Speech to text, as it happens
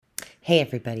Hey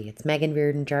everybody, it's Megan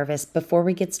Reardon Jarvis. Before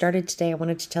we get started today, I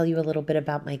wanted to tell you a little bit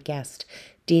about my guest,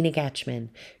 Dina Gachman.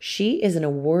 She is an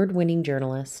award-winning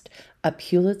journalist, a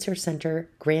Pulitzer Center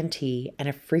grantee, and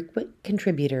a frequent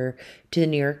contributor to the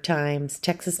New York Times,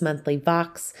 Texas Monthly,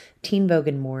 Vox, Teen Vogue,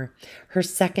 and more. Her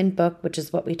second book, which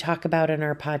is what we talk about in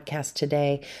our podcast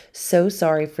today, So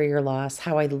Sorry for Your Loss,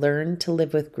 How I Learned to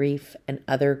Live with Grief and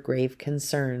Other Grave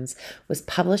Concerns, was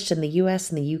published in the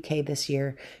US and the UK this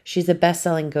year. She's a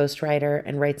best-selling ghostwriter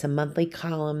and writes a monthly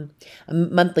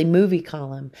movie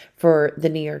column for the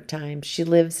New York Times. She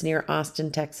lives near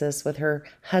Austin, Texas with her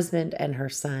husband and her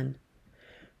son.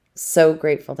 So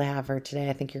grateful to have her today.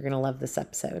 I think you're going to love this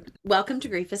episode. Welcome to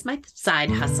Grief is My Side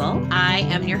Hustle. I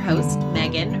am your host,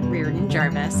 Megan Reardon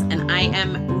Jarvis, and I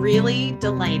am really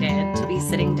delighted to be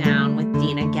sitting down with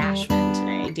Dina Gachman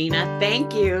today. Dina,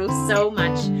 thank you so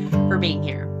much for being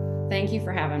here. Thank you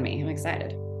for having me. I'm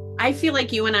excited. I feel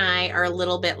like you and I are a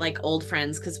little bit like old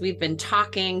friends because we've been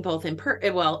talking both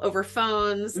over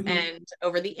phones and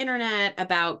over the internet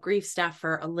about grief stuff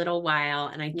for a little while.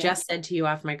 And I just said to you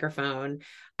off microphone,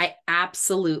 I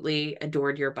absolutely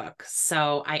adored your book.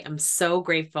 So I am so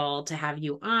grateful to have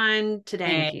you on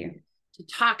today to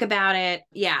talk about it.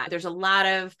 Yeah, there's a lot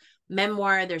of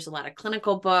memoir. There's a lot of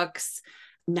clinical books.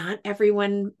 Not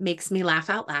everyone makes me laugh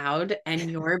out loud,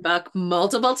 and your book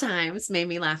multiple times made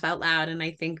me laugh out loud. And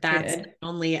I think that's not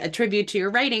only a tribute to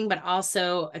your writing, but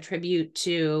also a tribute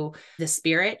to the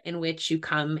spirit in which you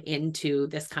come into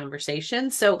this conversation.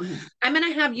 So I'm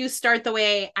going to have you start the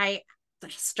way I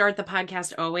start the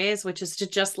podcast always, which is to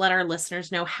just let our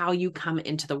listeners know how you come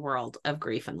into the world of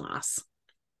grief and loss.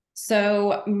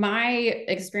 So my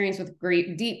experience with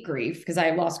grief, deep grief, because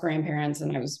I lost grandparents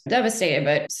and I was devastated,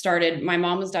 but my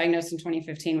mom was diagnosed in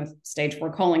 2015 with stage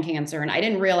 4 colon cancer. And I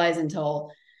didn't realize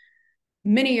until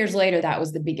many years later that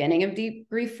was the beginning of deep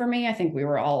grief for me. I think we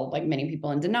were all, like many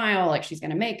people, in denial, like she's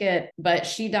going to make it. But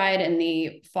she died in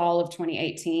the fall of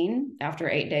 2018 after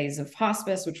 8 days of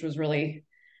hospice, which was really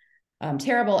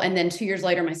terrible. And then 2 years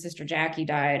later, my sister Jackie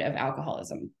died of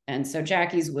alcoholism. And so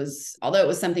Jackie's was, although it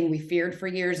was something we feared for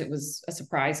years, it was a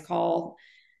surprise call.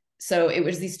 So it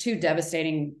was these two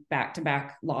devastating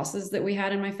back-to-back losses that we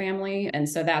had in my family. And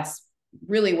so that's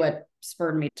really what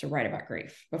spurred me to write about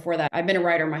grief. Before that, I've been a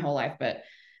writer my whole life, but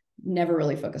never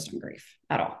really focused on grief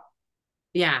at all.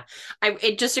 Yeah.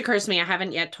 It just occurs to me, I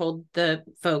haven't yet told the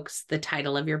folks the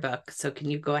title of your book. So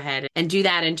can you go ahead and do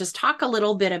that and just talk a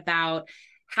little bit about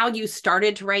how you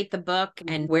started to write the book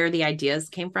and where the ideas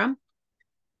came from?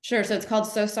 Sure. So it's called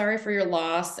So Sorry for Your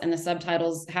Loss, and the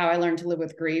subtitle's How I Learned to Live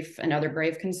with Grief and Other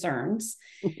Grave Concerns.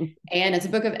 And it's a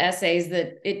book of essays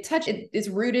that it's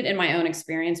rooted in my own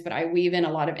experience, but I weave in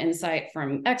a lot of insight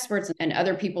from experts and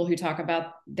other people who talk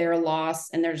about their loss.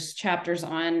 And there's chapters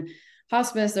on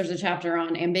hospice. There's a chapter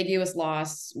on ambiguous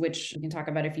loss, which you can talk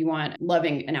about if you want,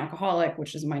 loving an alcoholic,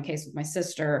 which is my case with my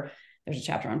sister. There's a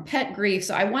chapter on pet grief.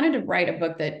 So I wanted to write a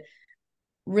book that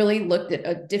really looked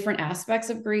at different aspects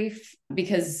of grief,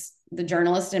 because the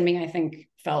journalist in me, I think,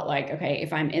 felt like, okay,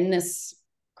 if I'm in this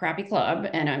crappy club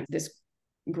and this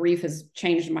grief has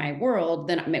changed my world,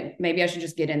 then maybe I should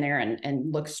just get in there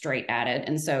and look straight at it.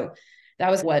 And so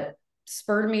that was what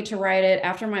spurred me to write it.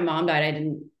 After my mom died,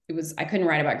 I couldn't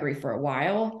write about grief for a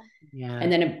while. Yeah.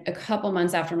 And then a couple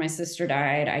months after my sister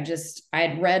died, I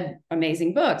had read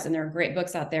amazing books, and there are great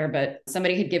books out there, but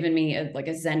somebody had given me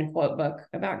a Zen quote book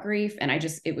about grief, and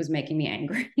it was making me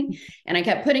angry. And I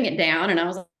kept putting it down, and I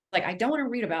was like, I don't want to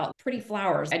read about pretty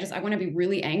flowers. I want to be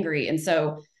really angry. And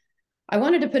so I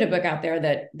wanted to put a book out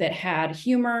there that had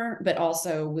humor, but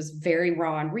also was very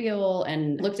raw and real,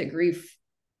 and looked at grief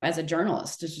as a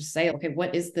journalist to just say, okay,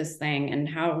 what is this thing, and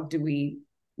how do we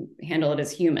handle it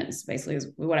as humans, basically, is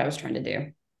what I was trying to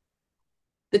do.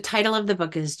 The title of the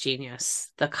book is genius.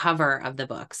 The cover of the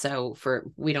book. So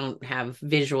we don't have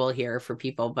visual here for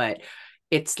people, but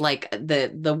it's like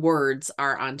the words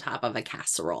are on top of a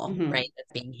casserole, right?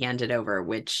 That's being handed over,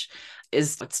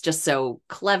 it's just so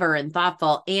clever and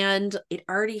thoughtful. And it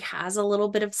already has a little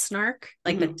bit of snark,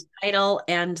 like the title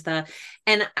and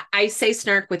I say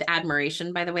snark with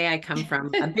admiration, by the way. I come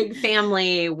from a big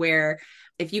family where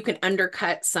if you can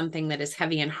undercut something that is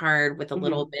heavy and hard with a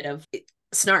little bit of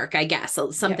snark, I guess,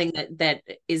 something that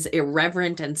is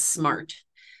irreverent and smart.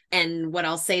 And what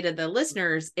I'll say to the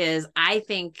listeners is I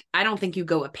don't think you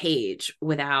go a page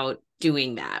without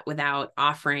doing that, without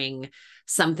offering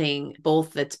something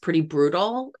both that's pretty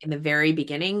brutal in the very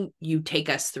beginning. You take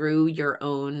us through your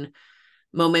own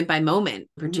moment by moment,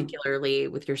 particularly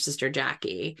with your sister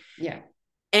Jackie. Yeah.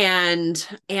 And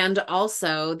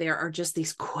also there are just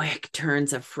these quick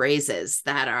turns of phrases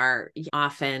that are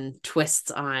often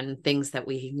twists on things that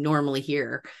we normally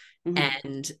hear, Mm-hmm.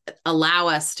 and allow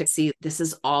us to see this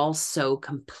is all so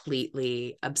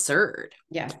completely absurd.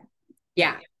 Yeah.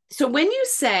 Yeah. So when you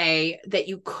say that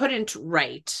you couldn't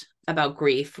write about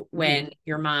grief when Mm-hmm.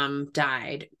 your mom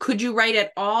died, could you write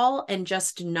at all and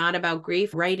just not about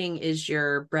grief? Writing is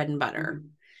your bread and butter. Mm-hmm.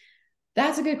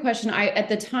 That's a good question. At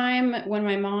the time when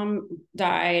my mom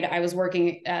died, I was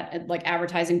working at like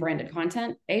advertising branded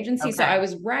content agency. So I Okay.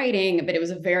 was writing, but it was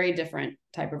a very different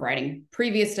type of writing.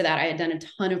 Previous to that, I had done a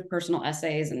ton of personal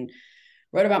essays and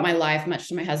wrote about my life, much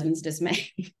to my husband's dismay,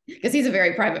 because he's a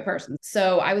very private person.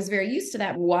 So I was very used to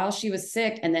that while she was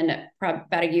sick. And then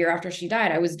about a year after she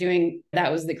died, I was doing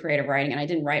that was the creative writing. And I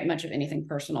didn't write much of anything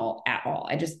personal at all.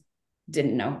 I just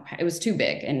didn't know. It was too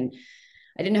big. And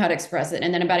I didn't know how to express it.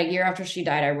 And then about a year after she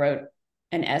died, I wrote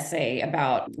an essay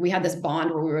about we had this bond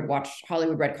where we would watch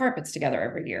Hollywood red carpets together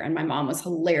every year. And my mom was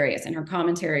hilarious and her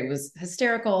commentary was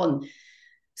hysterical. And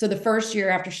so the first year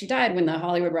after she died, when the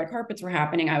Hollywood red carpets were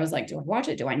happening, I was like, do I watch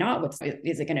it? Do I not?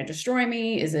 Is it going to destroy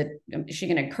me? Is she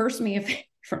going to curse me if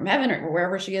from heaven or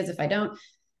wherever she is if I don't?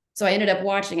 So I ended up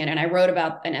watching it and I wrote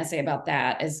about an essay about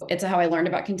that. It's how I learned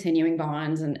about continuing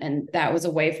bonds. And that was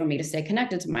a way for me to stay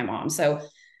connected to my mom. So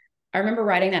I remember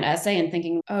writing that essay and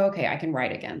thinking, oh, okay, I can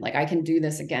write again. Like I can do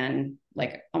this again.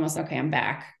 Like almost, okay, I'm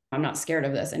back. I'm not scared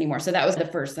of this anymore. So that was the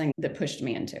first thing that pushed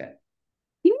me into it.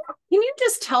 Can you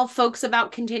just tell folks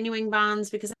about continuing bonds?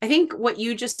 Because I think what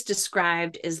you just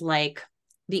described is like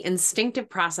the instinctive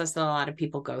process that a lot of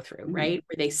people go through, Mm-hmm. right?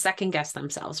 Where they second guess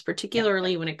themselves, Yeah.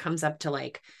 particularly when it comes up to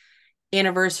like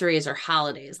anniversaries or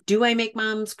holidays. Do I make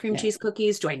mom's cream Yeah. cheese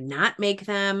cookies? Do I not make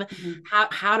them? Mm-hmm.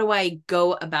 How do I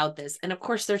go about this? And of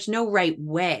course, there's no right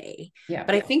way, Yeah.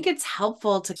 but I think it's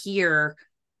helpful to hear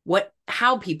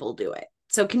how people do it.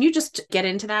 So can you just get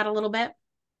into that a little bit?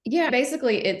 Yeah.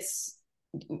 Basically, it's,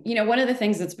 one of the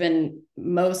things that's been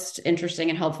most interesting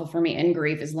and helpful for me in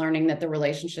grief is learning that the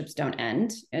relationships don't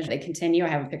end as they continue. I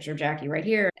have a picture of Jackie right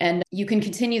here, and you can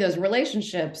continue those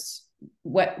relationships.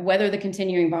 Whether the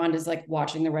continuing bond is like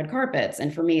watching the red carpets.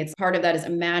 And for me, it's part of that is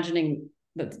imagining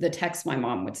the text my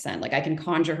mom would send. Like I can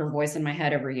conjure her voice in my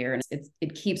head every year, and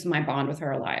it keeps my bond with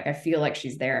her alive. I feel like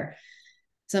she's there.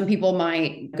 Some people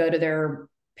might go to their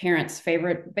parents'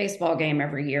 favorite baseball game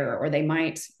every year, or they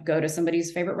might go to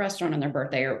somebody's favorite restaurant on their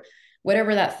birthday, or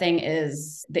whatever that thing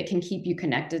is that can keep you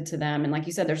connected to them. And like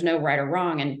you said, there's no right or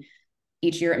wrong. And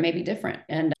each year it may be different.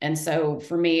 And so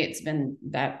for me, it's been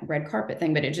that red carpet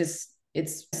thing, but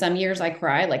it's some years I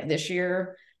cry, like this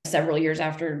year, several years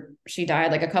after she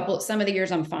died, like some of the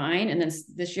years I'm fine. And then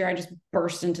this year I just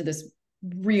burst into this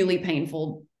really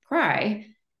painful cry.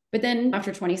 But then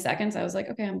after 20 seconds, I was like,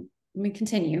 okay, let me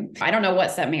continue. I don't know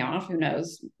what set me off. Who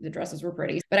knows? The dresses were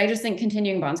pretty, but I just think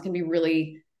continuing bonds can be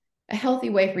really a healthy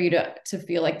way for you to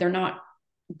feel like they're not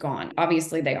gone.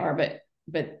 Obviously they are,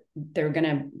 but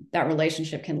that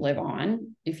relationship can live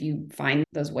on if you find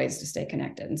those ways to stay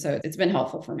connected. And so it's been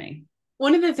helpful for me.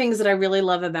 One of the things that I really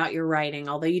love about your writing,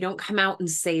 although you don't come out and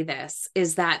say this,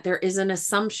 is that there is an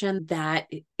assumption that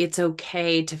it's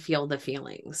okay to feel the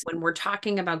feelings. When we're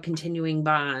talking about continuing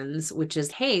bonds, which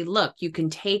is, hey, look, you can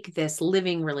take this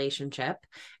living relationship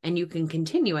and you can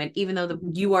continue it, even though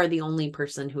you are the only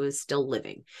person who is still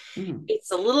living. Mm-hmm.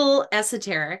 It's a little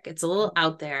esoteric, it's a little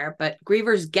out there, but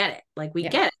grievers get it. Like we Yeah.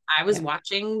 get it. I was Yeah.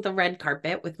 watching the red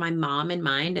carpet with my mom in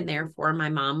mind, and therefore my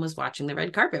mom was watching the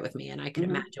red carpet with me, and I could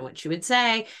imagine what she would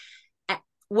say.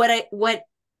 What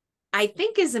I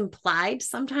think is implied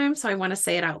sometimes, so I want to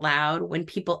say it out loud when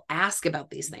people ask about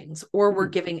these things or we're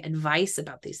giving advice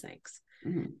about these things,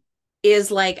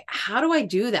 is like, how do I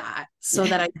do that so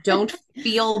that I don't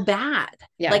feel bad?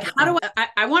 Yeah. Like, how do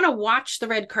I want to watch the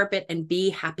red carpet and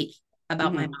be happy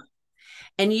about my mom.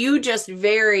 And you just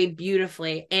very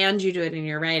beautifully, and you do it in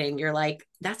your writing, you're like,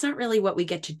 that's not really what we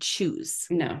get to choose.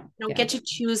 No. You don't get to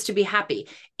choose to be happy.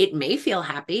 It may feel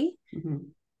happy.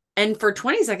 And for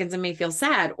 20 seconds, it may feel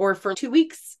sad. Or for 2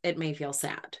 weeks, it may feel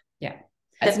sad. Yeah.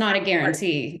 It's not a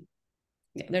guarantee.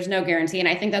 There's no guarantee. And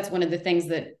I think that's one of the things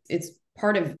that it's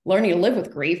part of learning to live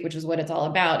with grief, which is what it's all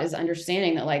about, is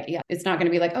understanding that, like, yeah, it's not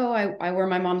going to be like, oh, I wear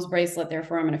my mom's bracelet,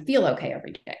 therefore I'm going to feel okay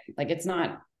every day. Like, it's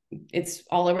not, it's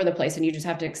all over the place. And you just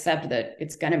have to accept that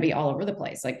it's going to be all over the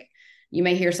place. Like, you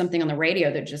may hear something on the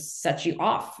radio that just sets you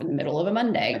off in the middle of a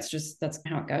Monday. That's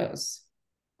how it goes.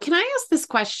 Can I ask this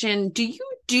question? Do you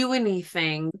do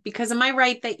anything? Because am I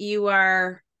right that you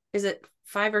are, is it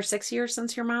 5 or 6 years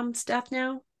since your mom's death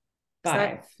now?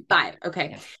 5. 5. Okay.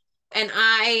 Yeah. And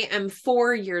I am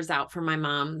 4 years out from my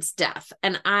mom's death.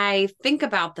 And I think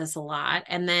about this a lot.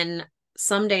 And then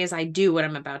some days I do what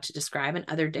I'm about to describe, and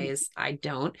other days I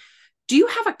don't. Do you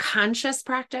have a conscious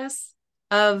practice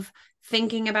of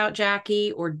thinking about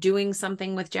Jackie or doing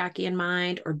something with Jackie in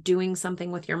mind or doing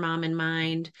something with your mom in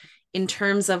mind in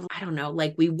terms of, I don't know,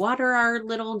 like we water our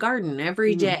little garden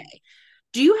every day?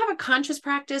 Do you have a conscious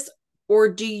practice, or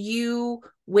do you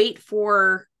wait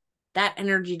for that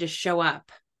energy to show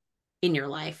up in your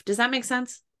life? Does that make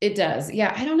sense? It does.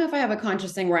 Yeah. I don't know if I have a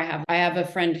conscious thing where I have a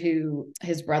friend who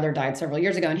his brother died several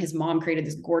years ago and his mom created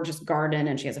this gorgeous garden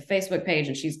and she has a Facebook page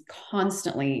and she's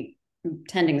constantly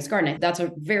tending this garden. That's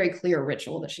a very clear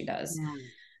ritual that she does. Yeah.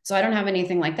 So I don't have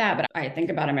anything like that, but I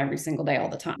think about him every single day all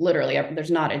the time. Literally,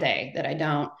 there's not a day that I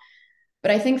don't.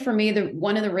 But I think for me,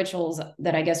 one of the rituals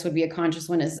that I guess would be a conscious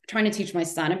one is trying to teach my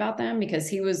son about them, because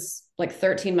he was like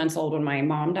 13 months old when my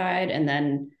mom died, and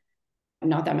then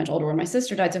not that much older when my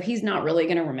sister died. So he's not really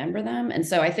going to remember them. And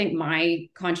so I think my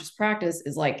conscious practice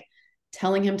is like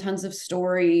telling him tons of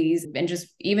stories. And just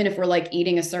even if we're like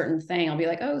eating a certain thing, I'll be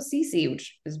like, oh, Cece,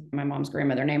 which is my mom's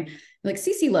grandmother name. Like,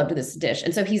 Cece loved this dish.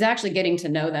 And so he's actually getting to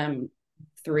know them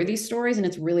through these stories. And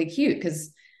it's really cute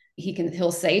because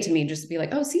he'll say to me, just be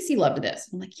like, oh, Cece loved this.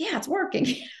 I'm like, yeah, it's working.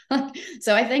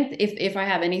 So I think if I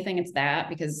have anything, it's that,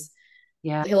 because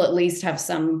Yeah. he'll at least have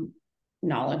some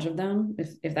knowledge of them,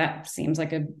 if that seems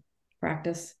like a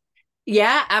practice.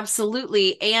 Yeah,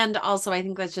 absolutely. And also, I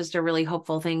think that's just a really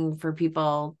hopeful thing for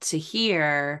people to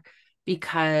hear,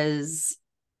 because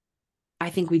I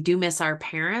think we do miss our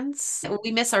parents.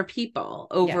 We miss our people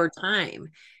over time.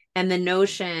 And the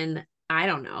notion, I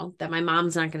don't know, that my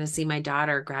mom's not going to see my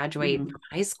daughter graduate from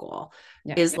high school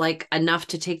is like enough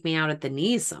to take me out at the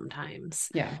knees sometimes.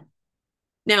 Yeah.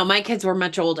 Now, my kids were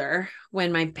much older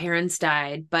when my parents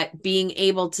died, but being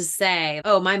able to say,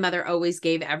 oh, my mother always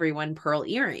gave everyone pearl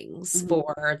earrings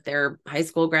for their high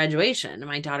school graduation. And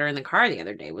my daughter in the car the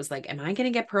other day was like, am I going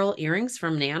to get pearl earrings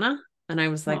from Nana? And I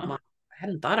was like, well, I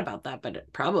hadn't thought about that,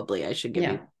 but probably I should give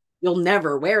you. You'll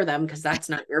never wear them because that's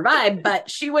not your vibe, but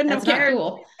she wouldn't have cared.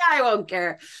 Cool. I won't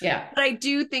care. Yeah. But I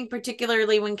do think,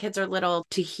 particularly when kids are little,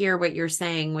 to hear what you're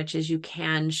saying, which is you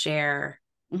can share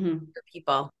your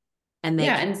people. And they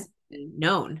can be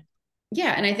known.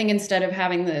 Yeah. And I think instead of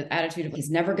having the attitude of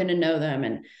he's never going to know them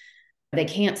and they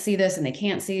can't see this and they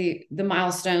can't see the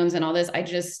milestones and all this, I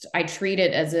treat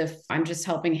it as if I'm just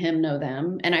helping him know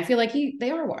them. And I feel like they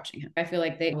are watching him. I feel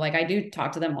like I do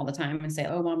talk to them all the time and say,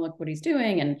 oh, mom, look what he's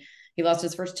doing. And he lost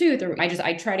his first tooth. Or I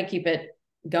try to keep it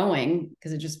going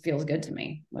because it just feels good to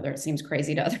me, whether it seems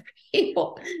crazy to other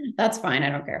people. That's fine. I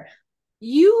don't care.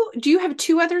 Do you have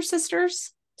two other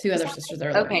sisters? Two other sisters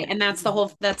that are okay, and that's the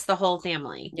whole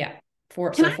family. Yeah,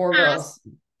 four girls.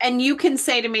 And you can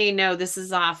say to me, no, this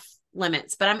is off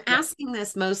limits, but I'm asking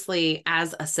this mostly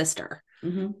as a sister.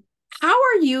 How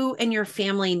are you and your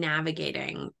family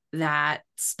navigating that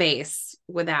space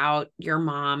without your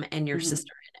mom and your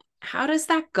sister in it? How does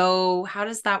that go? How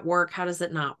does that work? How does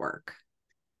it not work?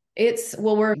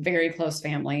 We're a very close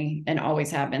family and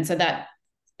always have been. So that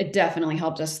it definitely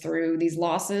helped us through these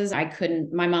losses.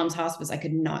 My mom's hospice, I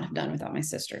could not have done without my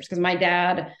sisters, because my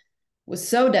dad was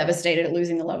so devastated at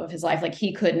losing the love of his life. Like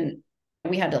we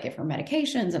had to give her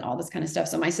medications and all this kind of stuff.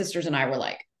 So my sisters and I were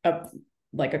like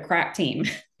a crack team.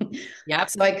 Yeah.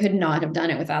 So I could not have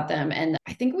done it without them. And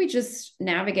I think we just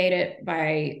navigate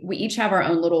it we each have our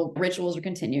own little rituals or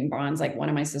continuing bonds. Like one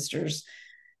of my sisters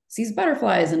sees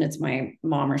butterflies and it's my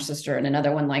mom or sister. And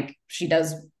another one, like she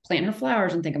does plant her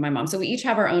flowers and think of my mom. So we each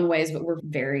have our own ways, but we're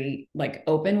very like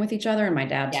open with each other. And my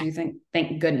dad too,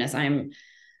 thank goodness. I'm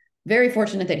very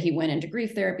fortunate that he went into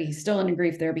grief therapy. He's still into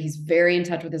grief therapy. He's very in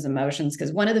touch with his emotions,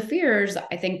 because one of the fears,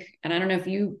 I think, and I don't know if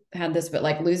you had this, but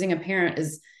like losing a parent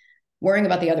is worrying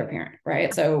about the other parent,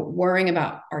 right? So worrying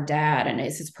about our dad, and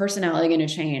is his personality going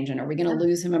to change? And are we going to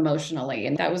lose him emotionally?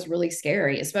 And that was really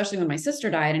scary, especially when my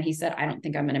sister died and he said, I don't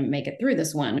think I'm going to make it through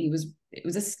this one.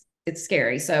 It's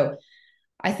scary. So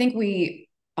I think we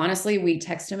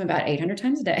text him about 800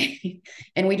 times a day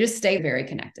and we just stay very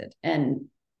connected. And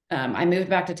I moved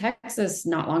back to Texas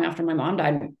not long after my mom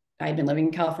died. I'd been living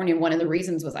in California. One of the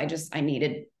reasons was I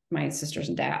needed my sisters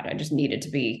and dad. I just needed to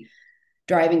be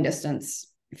driving distance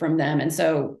from them. And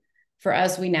so for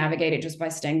us, we navigate it just by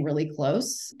staying really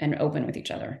close and open with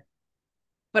each other.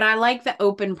 But I like the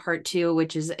open part too,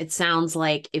 which is, it sounds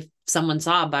like if someone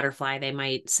saw a butterfly, they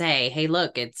might say, hey,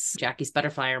 look, it's Jackie's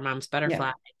butterfly or mom's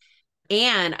butterfly. Yeah.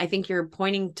 And I think you're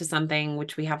pointing to something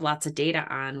which we have lots of data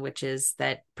on, which is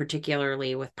that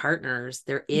particularly with partners,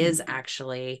 there is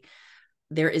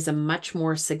a much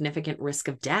more significant risk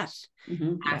of death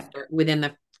within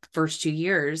the first 2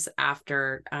 years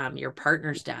after your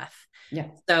partner's death. Yeah.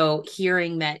 So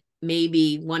hearing that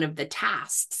maybe one of the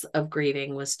tasks of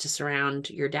grieving was to surround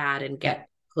your dad and get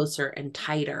closer and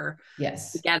tighter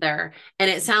together.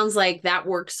 And it sounds like that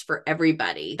works for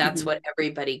everybody. That's what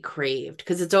everybody craved.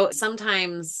 Because it's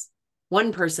sometimes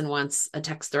one person wants a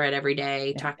text thread every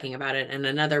day talking about it, and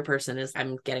another person is,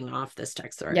 I'm getting off this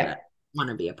text thread. I want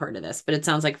to be a part of this. But it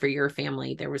sounds like for your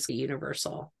family, there was a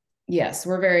universal. Yes,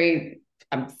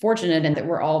 I'm fortunate in that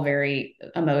we're all very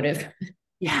emotive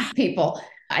people.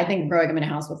 I think growing up in a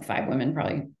house with 5 women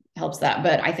probably helps that.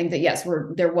 But I think that, yes,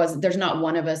 there's not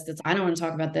one of us that's, I don't want to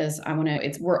talk about this.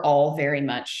 We're all very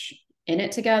much in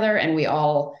it together. And we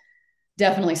all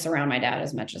definitely surround my dad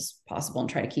as much as possible and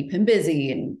try to keep him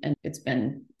busy. And it's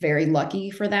been very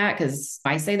lucky for that. Cause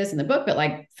I say this in the book, but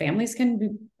like families can be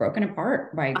broken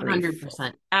apart by grief.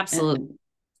 100%. Absolutely.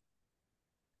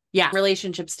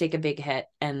 Relationships take a big hit,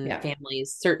 and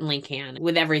families certainly can,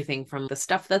 with everything from the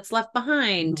stuff that's left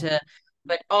behind to,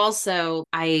 but also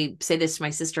I say this to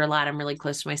my sister a lot. I'm really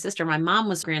close to my sister. My mom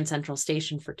was Grand Central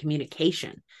Station for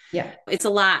communication. Yeah. It's a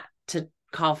lot to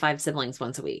call 5 siblings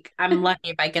once a week. I'm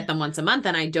lucky if I get them once a month,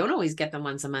 and I don't always get them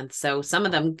once a month. So some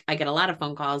of them, I get a lot of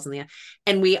phone calls,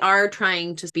 and we are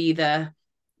trying to be the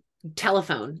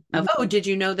telephone of, oh, did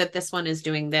you know that this one is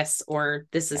doing this, or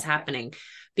this is happening?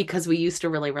 Because we used to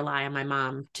really rely on my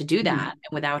mom to do that.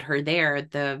 And without her there,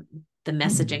 the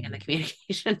messaging and the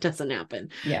communication doesn't happen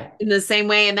in the same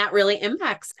way. And that really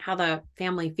impacts how the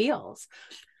family feels.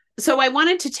 So I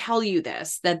wanted to tell you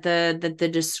this, that the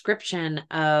description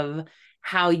of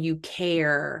how you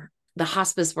care, the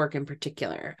hospice work in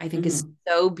particular, I think is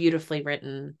so beautifully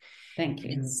written. Thank you.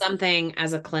 It's something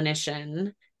as a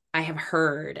clinician I have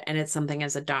heard, and it's something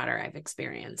as a daughter I've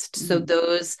experienced. So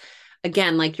those,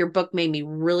 again, like your book made me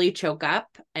really choke up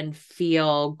and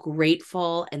feel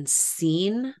grateful and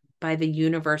seen by the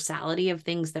universality of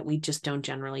things that we just don't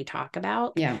generally talk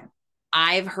about. Yeah.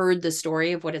 I've heard the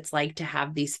story of what it's like to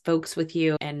have these folks with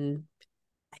you. And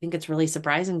I think it's really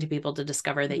surprising to people to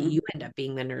discover that you end up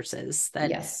being the nurses, that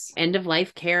end of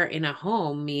life care in a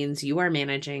home means you are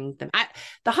managing them.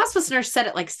 The hospice nurse said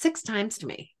it like 6 times to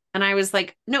me. And I was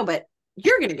like, no, but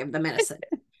you're going to give the medicine.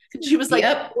 She was like,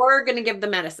 we're going to give the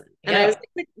medicine. And I was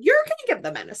like, you're going to give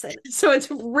the medicine. So it's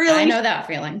really, I know that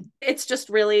feeling. It's just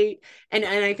really, and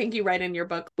I think you write in your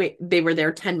book, wait, they were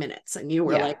there 10 minutes and you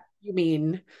were like, you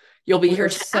mean you'll be here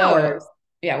 10 hours?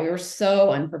 Yeah, we were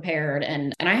so unprepared.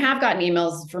 And I have gotten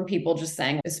emails from people just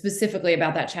saying specifically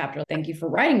about that chapter, thank you for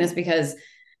writing this, because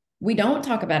we don't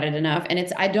talk about it enough.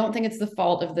 And I don't think it's the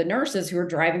fault of the nurses who are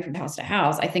driving from house to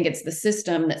house. I think it's the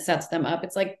system that sets them up.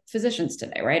 It's like physicians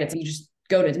today, right? It's, you just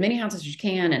go to as many houses as you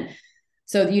can. And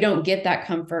so you don't get that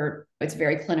comfort. It's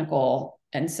very clinical.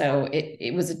 And so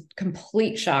it was a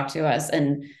complete shock to us.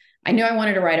 And I knew I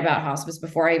wanted to write about hospice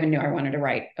before I even knew I wanted to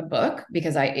write a book,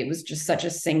 because it was just such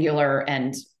a singular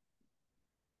and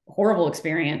horrible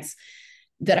experience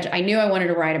that I knew I wanted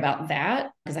to write about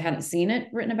that, because I hadn't seen it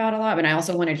written about a lot. But I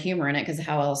also wanted humor in it, because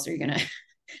how else are you going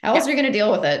to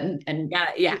deal with it and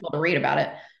people to read about it?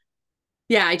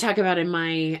 Yeah, I talk about in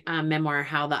my memoir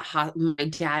how my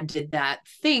dad did that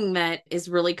thing that is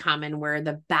really common, where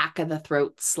the back of the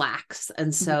throat slacks.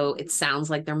 And so it sounds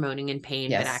like they're moaning in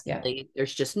pain, but actually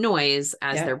there's just noise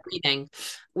as they're breathing,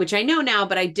 which I know now,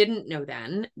 but I didn't know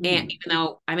then. And even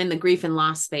though I'm in the grief and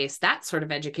loss space, that sort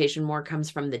of education more comes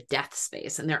from the death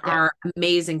space. And there are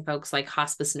amazing folks like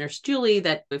hospice nurse Julie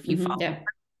that if you follow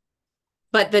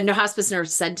but the hospice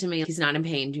nurse said to me, he's not in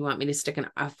pain. Do you want me to stick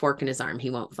a fork in his arm? He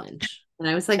won't flinch. And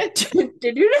I was like,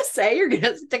 did you just say you're going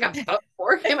to stick a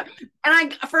fork in him?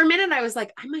 And for a minute, I was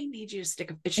like, I might need you to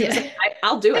stick a, she was like,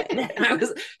 I'll do it. And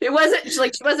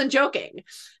she wasn't joking.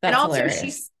 That's and also hilarious.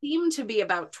 She seemed to be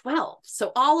about 12.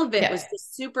 So all of it was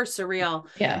just super surreal.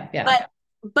 Yeah.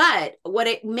 But what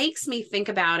it makes me think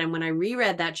about, and when I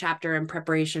reread that chapter in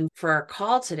preparation for our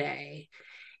call today,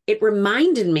 it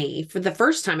reminded me for the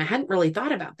first time, I hadn't really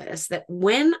thought about this, that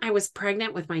when I was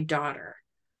pregnant with my daughter,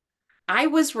 I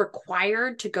was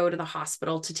required to go to the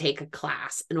hospital to take a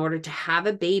class in order to have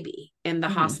a baby in the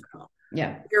hospital.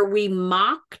 Yeah. Where we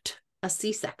mocked a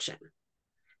C-section.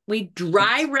 We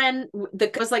dry ran,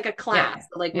 it was like a class.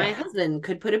 My husband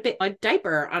could put a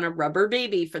diaper on a rubber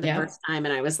baby for the first time.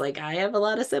 And I was like, I have a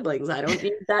lot of siblings. I don't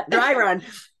need that dry run.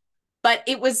 But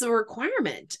it was a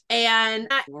requirement. And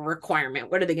not a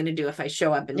requirement. What are they going to do if I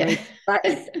show up and but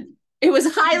it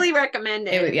was highly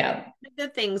recommended. One of the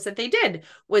things that they did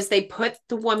was they put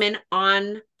the woman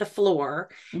on the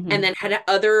floor and then had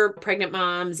other pregnant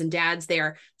moms and dads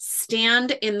there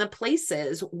stand in the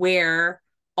places where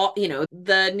all,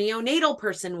 the neonatal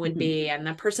person would be, and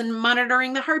the person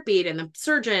monitoring the heartbeat, and the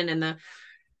surgeon,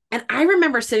 and I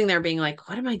remember sitting there being like,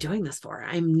 what am I doing this for?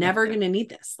 I'm never going to need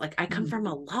this. Like, I come from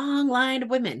a long line of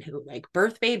women who like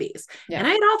birth babies. And I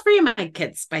had all 3 of my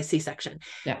kids by C-section.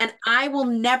 And I will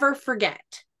never forget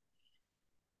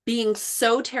being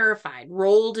so terrified,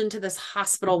 rolled into this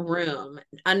hospital room,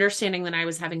 understanding that I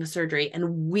was having a surgery,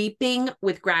 and weeping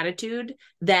with gratitude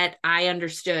that I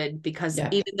understood, because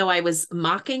even though I was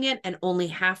mocking it and only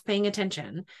half paying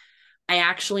attention, I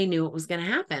actually knew it was going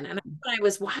to happen. And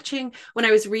when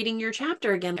I was reading your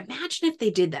chapter again, imagine if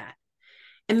they did that.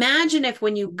 Imagine if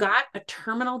when you got a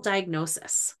terminal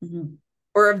diagnosis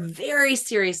or a very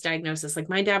serious diagnosis, like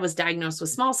my dad was diagnosed with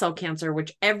small cell cancer,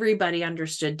 which everybody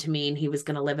understood to mean he was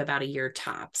going to live about a year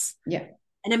tops. Yeah.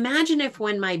 And imagine if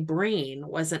when my brain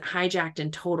wasn't hijacked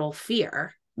in total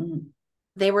fear,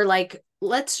 they were like,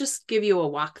 let's just give you a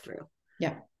walkthrough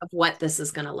of what this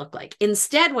is going to look like.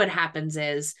 Instead, what happens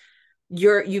is,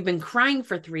 you've been crying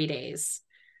for 3 days,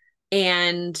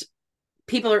 and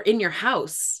people are in your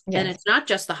house, and it's not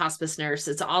just the hospice nurse,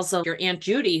 it's also your Aunt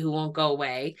Judy who won't go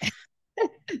away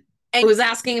and was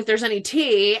asking if there's any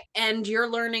tea, and you're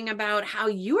learning about how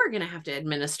you are going to have to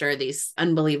administer these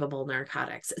unbelievable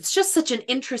narcotics. It's just such an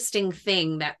interesting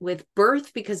thing that with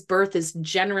birth, because birth is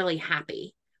generally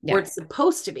happy, or it's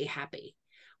supposed to be happy,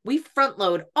 we front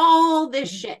load all this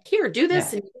shit. Here, do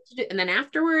this. And then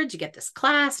afterwards you get this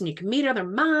class and you can meet other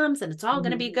moms and it's all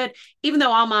going to be good. Even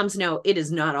though all moms know it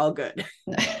is not all good.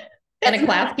 And a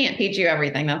class can't teach you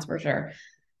everything. That's for sure.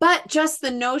 But just the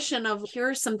notion of, here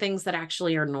are some things that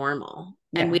actually are normal,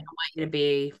 and we don't want you to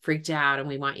be freaked out, and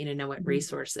we want you to know what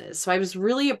resources. So I was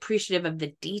really appreciative of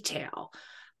the detail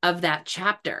of that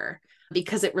chapter,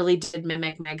 because it really did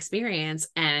mimic my experience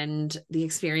and the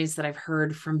experience that I've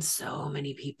heard from so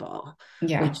many people.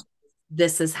 Which,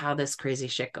 this is how this crazy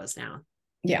shit goes down.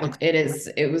 Yeah, it is.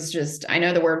 It was just, I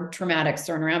know the word traumatic is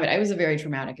thrown around, but it was a very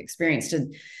traumatic experience to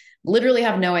literally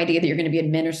have no idea that you're going to be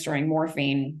administering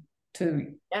morphine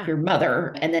to your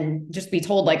mother, and then just be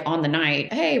told like on the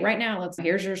night, hey, right now,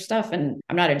 here's your stuff. And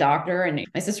I'm not a doctor. And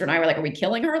my sister and I were like, are we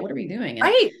killing her? What are we doing?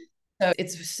 And so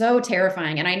it's so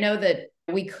terrifying. And I know that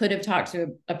we could have talked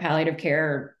to a palliative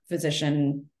care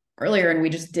physician earlier, and we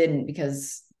just didn't,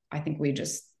 because I think we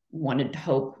just wanted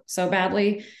hope so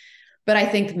badly. But I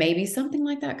think maybe something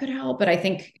like that could help. But I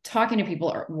think talking to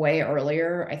people way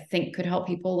earlier, I think could help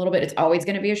people a little bit. It's always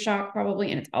going to be a shock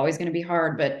probably, and it's always going to be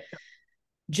hard, but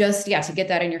just, to get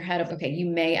that in your head of, okay, you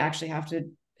may actually have to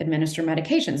administer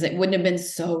medications. It wouldn't have been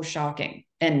so shocking.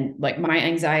 And like my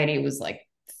anxiety was like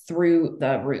through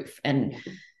the roof, and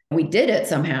we did it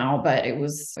somehow, but it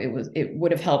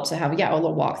would have helped to have, a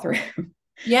little walkthrough.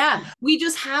 Yeah. We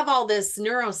just have all this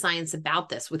neuroscience about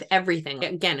this with everything.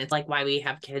 Again, it's like why we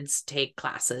have kids take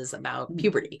classes about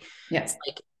puberty. Yes. It's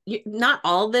like, not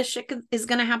all this shit is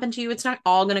going to happen to you. It's not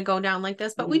all going to go down like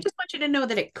this, but we just want you to know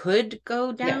that it could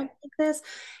go down like this.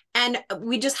 And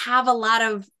we just have a lot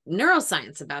of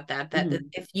neuroscience about that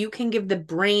if you can give the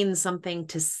brain something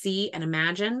to see and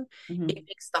imagine, it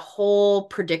makes the whole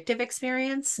predictive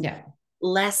experience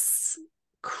less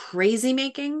crazy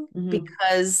making,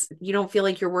 because you don't feel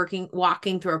like you're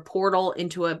walking through a portal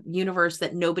into a universe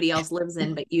that nobody else lives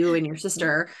in but you and your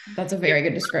sister. That's a very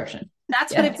good description.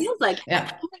 That's what it feels like. How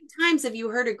many times have you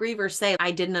heard a griever say,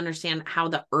 I didn't understand how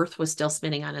the earth was still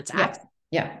spinning on its axis?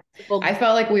 I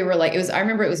felt like we were like, I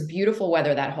remember it was beautiful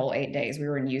weather that whole 8 days we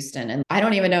were in Houston, and I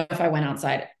don't even know if I went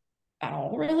outside at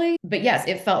all, really. But yes,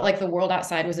 it felt like the world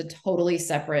outside was a totally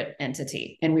separate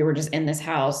entity, and we were just in this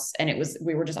house, and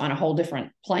we were just on a whole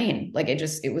different plane. Like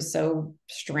it was so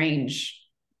strange,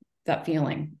 that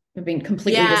feeling of being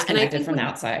completely disconnected from the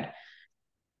outside.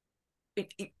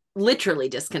 Literally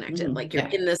disconnected, like you're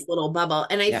in this little bubble.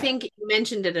 And I think you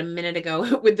mentioned it a minute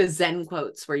ago with the Zen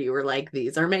quotes where you were like,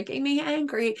 these are making me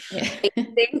angry.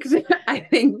 I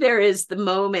think there is the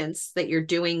moments that you're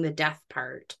doing the death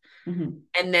part.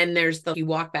 And then there's you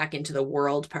walk back into the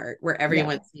world part where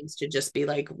everyone seems to just be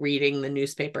like reading the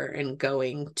newspaper and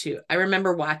going to, I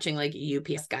remember watching like a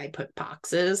UPS guy put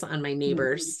boxes on my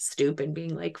neighbor's stoop and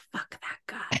being like, fuck that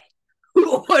guy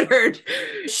who ordered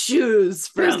shoes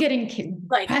from getting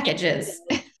packages.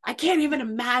 I can't even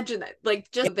imagine that. Like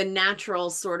just the natural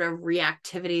sort of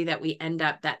reactivity that we end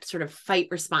up, that sort of fight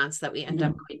response that we end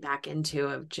up going back into,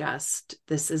 of just,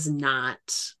 this is not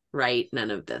right.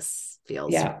 None of this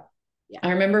feels right.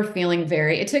 I remember feeling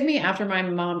it took me after my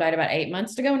mom died about 8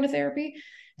 months to go into therapy,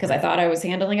 because I thought I was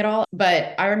handling it all.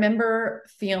 But I remember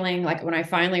feeling like when I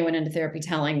finally went into therapy,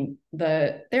 telling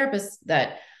the therapist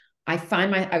that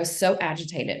I was so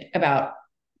agitated about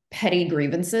petty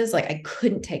grievances. Like I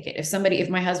couldn't take it. If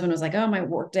my husband was like, oh, my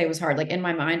work day was hard, like in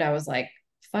my mind, I was like,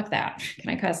 fuck that. Can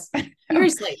I cuss?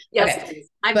 Seriously. Yes, Okay. please.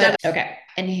 I've done But okay.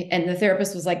 And the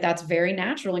therapist was like, that's very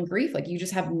natural in grief. Like you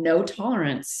just have no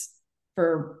tolerance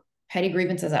for petty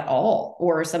grievances at all,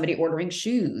 or somebody ordering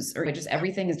shoes, or just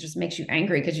everything is just makes you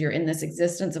angry because you're in this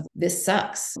existence of this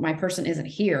sucks. My person isn't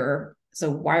here.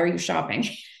 So why are you shopping?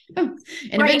 And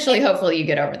eventually, hopefully you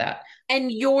get over that. And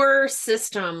your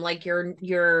system, like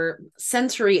your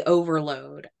sensory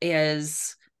overload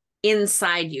is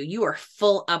inside you. You are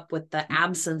full up with the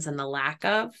absence and the lack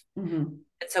of. Mm-hmm.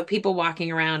 And so people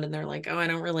walking around and they're like, oh, I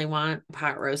don't really want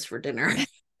pot roast for dinner.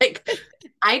 Like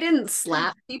I didn't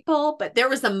slap people, but there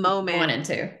was a moment Wanted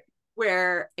to.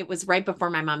 where it was right before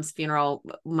my mom's funeral.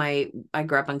 I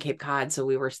grew up on Cape Cod, so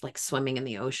we were like swimming in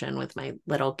the ocean with my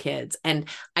little kids. And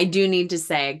I do need to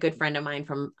say, a good friend of mine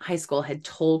from high school had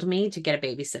told me to get a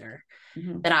babysitter,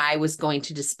 that I was going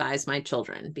to despise my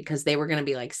children because they were going to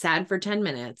be like sad for 10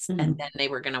 minutes and then they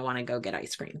were going to want to go get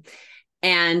ice cream.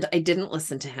 And I didn't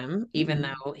listen to him, even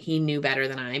though he knew better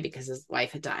than I because his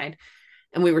wife had died.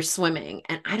 And we were swimming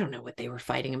and I don't know what they were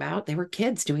fighting about. They were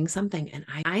kids doing something. And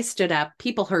I stood up.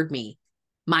 People heard me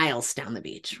miles down the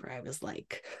beach where I was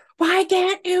like, why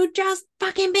can't you just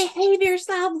fucking behave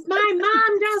yourselves? My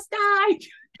mom just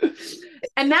died.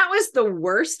 And that was the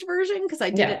worst version because I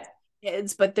did it to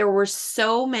kids, but there were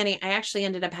so many. I actually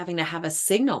ended up having to have a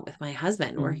signal with my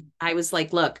husband where I was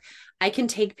like, look, I can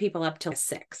take people up to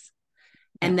 6.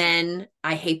 And then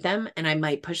I hate them and I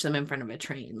might push them in front of a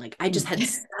train. Like I just had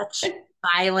such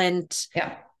violent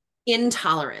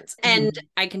intolerance. And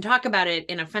I can talk about it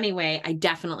in a funny way. I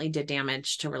definitely did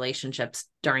damage to relationships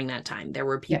during that time. There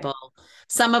were people,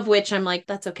 some of which I'm like,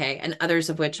 that's okay. And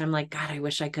others of which I'm like, God, I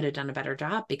wish I could have done a better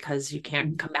job because you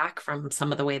can't come back from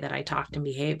some of the way that I talked and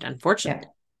behaved, unfortunately.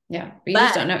 Yeah. But you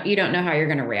just don't know. You don't know how you're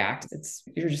going to react.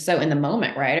 You're just so in the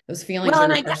moment, right? Those feelings well,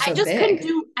 are and so I just big.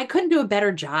 couldn't do a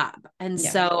better job. And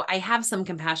so I have some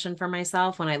compassion for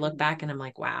myself when I look back and I'm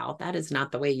like, wow, that is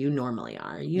not the way you normally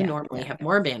are. You normally have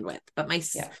more bandwidth, but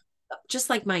just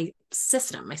like my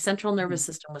system, my central nervous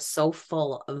system was so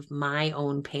full of my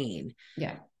own pain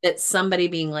that somebody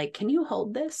being like, can you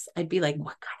hold this? I'd be like,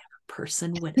 what kind of a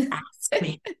person would ask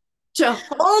me to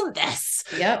hold this?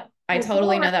 Yep. I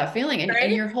totally know that feeling.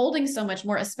 And you're holding so much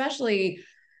more, especially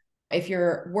if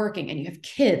you're working and you have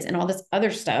kids and all this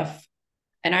other stuff.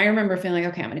 And I remember feeling,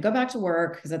 okay, I'm going to go back to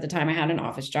work because at the time I had an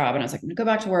office job and I was like, I'm going to go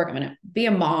back to work. I'm going to be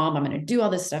a mom. I'm going to do all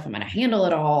this stuff. I'm going to handle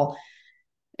it all.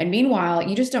 And meanwhile,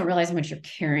 you just don't realize how much you're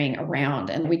carrying around.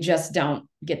 And we just don't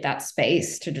get that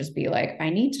space to just be like,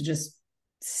 I need to just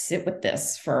sit with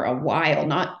this for a while,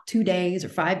 not 2 days or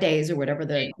 5 days or whatever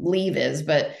the leave is,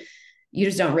 but you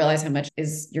just don't realize how much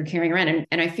is you're carrying around.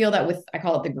 And I feel that I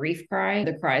call it the grief cry,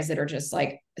 the cries that are just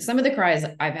like some of the cries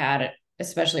I've had,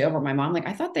 especially over my mom, like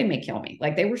I thought they may kill me.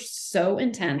 Like they were so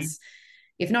intense.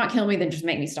 If not kill me, then just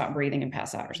make me stop breathing and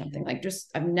pass out or something. Like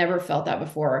I've never felt that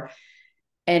before.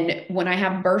 And when I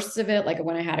have bursts of it, like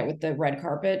when I had it with the red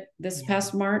carpet this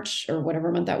past March or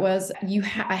whatever month that was,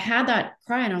 I had that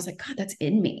cry and I was like, God, that's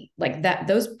in me. Like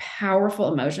those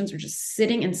powerful emotions are just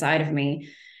sitting inside of me.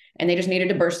 And they just needed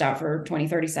to burst out for 20,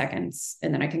 30 seconds.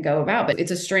 And then I can go about. But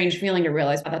it's a strange feeling to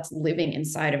realize, oh, that's living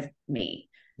inside of me.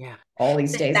 Yeah. All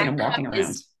these days that I'm walking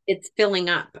around. It's filling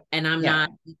up and I'm not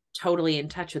totally in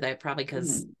touch with it, probably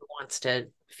because it wants to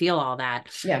feel all that.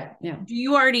 Yeah. Yeah. Do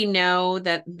you already know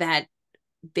that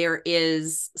there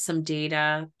is some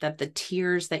data that the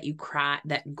tears that you cry,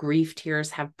 that grief tears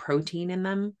have protein in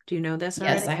them? Do you know this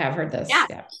already? Yes, I have heard this.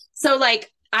 Yeah. So like,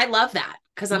 I love that.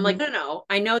 Because I'm like, no,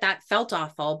 I know that felt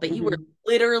awful, but you were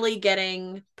literally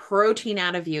getting protein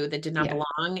out of you that did not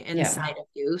belong inside of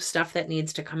you, stuff that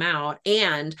needs to come out.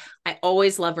 And I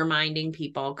always love reminding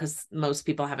people, because most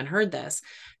people haven't heard this,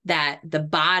 that the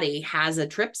body has a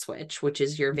trip switch, which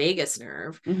is your vagus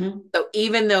nerve. So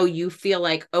even though you feel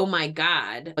like, oh my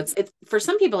God, it's for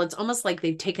some people, it's almost like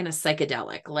they've taken a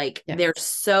psychedelic. Like they're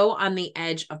so on the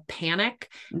edge of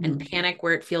panic and panic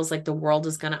where it feels like the world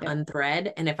is going to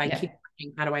unthread. And if I keep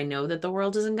how do I know that the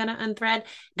world isn't going to unthread?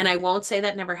 And I won't say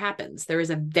that never happens. There is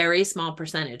a very small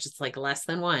percentage, it's like less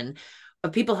than 1,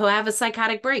 of people who have a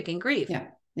psychotic break in grief.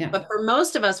 But for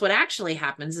most of us, what actually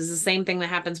happens is the same thing that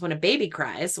happens when a baby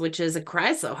cries, which is it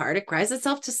cries so hard, it cries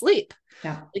itself to sleep.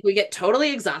 Like we get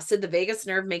totally exhausted. The vagus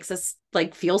nerve makes us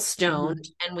like feel stoned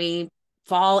and we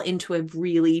fall into a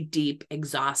really deep,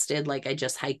 exhausted, like I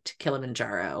just hiked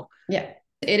Kilimanjaro. Yeah.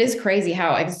 It is crazy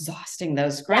how exhausting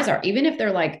those cries are. Even if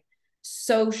they're like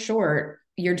so short,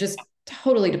 you're just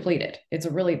totally depleted. It's a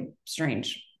really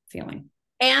strange feeling.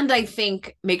 And I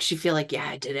think makes you feel like,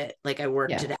 I did it. Like I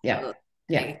worked it out.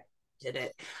 Yeah. Did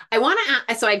it. I want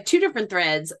to so I have two different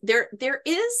threads. There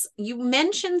is, you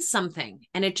mentioned something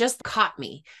and it just caught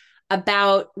me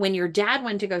about when your dad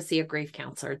went to go see a grief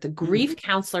counselor. The grief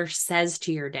counselor says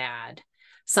to your dad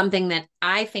something that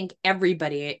I think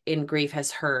everybody in grief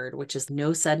has heard, which is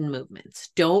no sudden movements.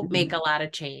 Don't make a lot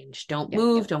of change. Don't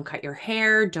move, don't cut your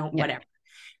hair, don't whatever.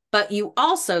 But you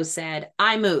also said,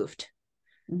 I moved.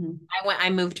 I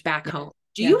moved back home.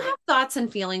 Do you have thoughts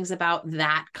and feelings about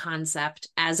that concept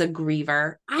as a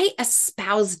griever? I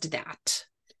espoused that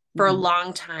for a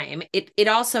long time.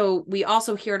 We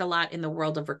also hear it a lot in the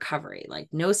world of recovery, like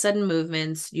no sudden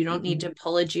movements. You don't need to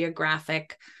pull a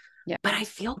geographic, but I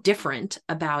feel different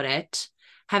about it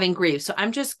having grief. So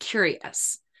I'm just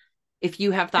curious if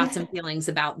you have thoughts and feelings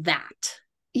about that.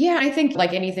 Yeah, I think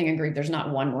like anything in grief, there's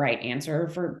not one right answer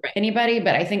for anybody.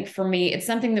 But I think for me, it's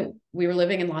something that we were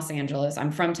living in Los Angeles.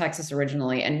 I'm from Texas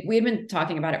originally, and we had been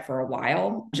talking about it for a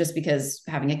while just because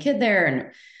having a kid there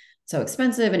and so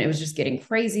expensive and it was just getting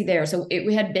crazy there. So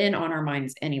we had been on our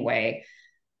minds anyway.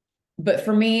 But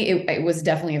for me, it was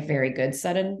definitely a very good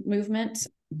sudden movement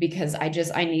because I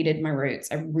needed my roots.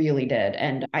 I really did.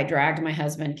 And I dragged my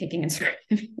husband kicking and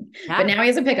screaming, but now he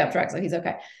has a pickup truck, so he's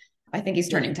okay. I think he's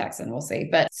turning Texan. We'll see.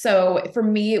 But so for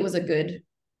me, it was a good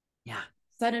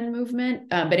sudden movement.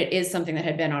 But it is something that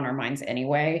had been on our minds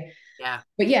anyway. Yeah.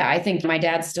 But yeah, I think my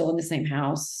dad's still in the same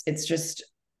house. It's just,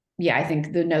 I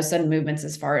think the no sudden movements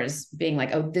as far as being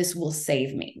like, oh, this will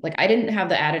save me. Like I didn't have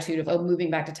the attitude of, oh, moving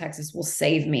back to Texas will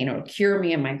save me and it'll cure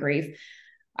me in my grief.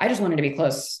 I just wanted to be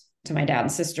close to my dad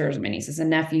and sisters, my nieces and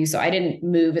nephews. So I didn't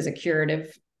move as a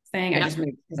curative thing. I just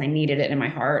moved because I needed it in my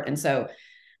heart. And so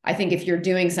I think if you're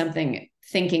doing something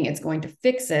thinking it's going to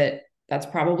fix it, that's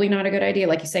probably not a good idea.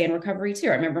 Like you say in recovery too.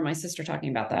 I remember my sister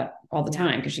talking about that all the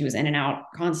time because she was in and out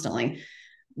constantly.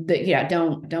 That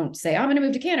don't say I'm going to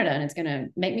move to Canada and it's going to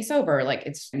make me sober.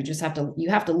 Like you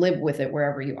have to live with it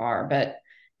wherever you are. But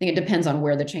I think it depends on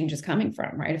where the change is coming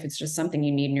from, right? If it's just something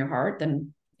you need in your heart,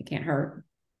 then it can't hurt.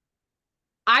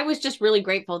 I was just really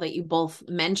grateful that you both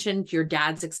mentioned your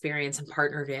dad's experience and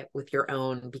partnered it with your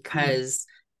own, because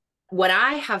what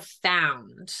I have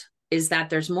found is that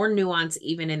there's more nuance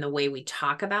even in the way we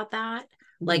talk about that.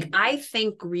 Like I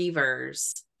think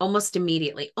grievers almost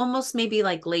immediately, almost maybe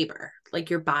like labor, like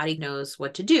your body knows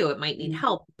what to do. It might need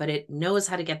help, but it knows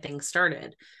how to get things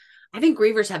started. I think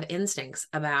grievers have instincts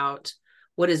about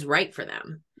what is right for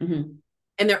them.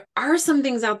 And there are some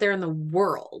things out there in the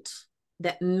world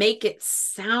that make it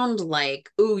sound like,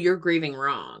 oh, you're grieving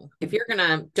wrong. If you're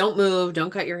don't move,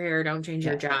 don't cut your hair, don't change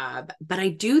your job. But I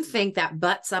do think that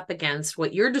butts up against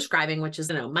what you're describing, which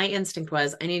is, my instinct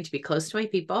was I need to be close to my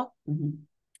people.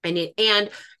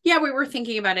 We were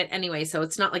thinking about it anyway. So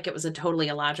it's not like it was a totally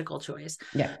illogical choice.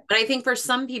 But I think for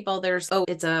some people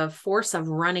it's a force of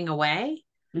running away.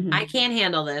 I can't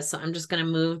handle this. So I'm just going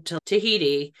to move to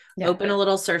Tahiti, open a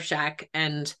little surf shack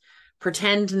and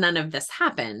pretend none of this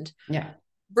happened.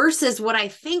 Versus what I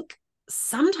think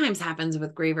sometimes happens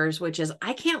with grievers, which is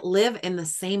I can't live in the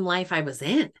same life I was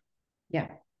in.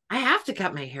 I have to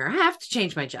cut my hair. I have to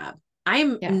change my job.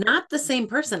 I'm not the same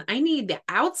person. I need the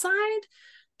outside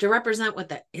to represent what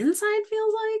the inside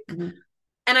feels like.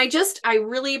 And I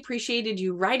really appreciated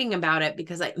you writing about it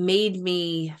because it made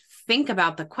me think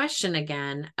about the question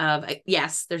again of,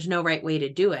 yes, there's no right way to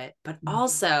do it, but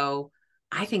also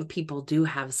I think people do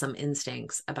have some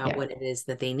instincts about what it is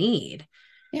that they need.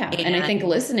 And I think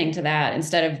listening to that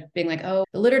instead of being like, oh,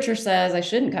 the literature says I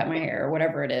shouldn't cut my hair or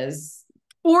whatever it is.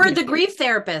 Or the grief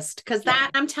therapist, because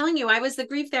I'm telling you, I was the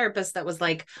grief therapist that was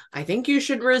like, I think you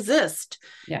should resist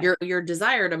your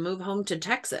desire to move home to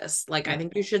Texas. Like, I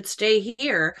think you should stay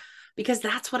here, because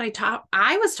that's what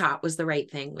I was taught was the right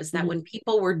thing, was that when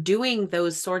people were doing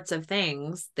those sorts of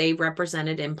things, they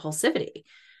represented impulsivity.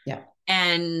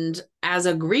 And as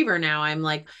a griever now, I'm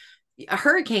like, a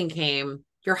hurricane came,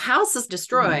 your house is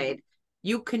destroyed.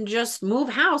 You can just move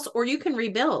house or you can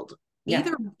rebuild.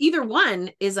 Either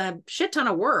one is a shit ton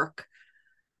of work.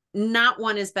 Not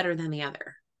one is better than the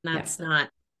other. That's not.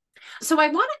 So I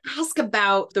want to ask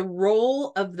about the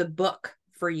role of the book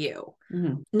for you.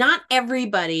 Not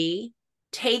everybody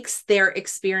takes their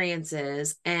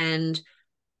experiences and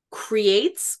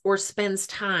creates or spends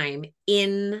time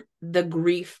in the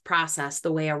grief process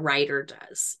the way a writer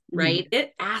does, right?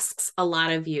 It asks a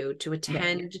lot of you to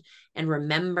attend and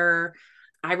remember.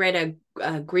 I read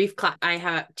a grief class.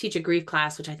 I teach a grief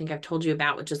class, which I think I've told you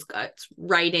about, which is it's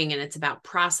writing and it's about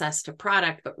process to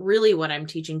product. But really what I'm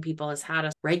teaching people is how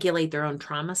to regulate their own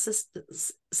trauma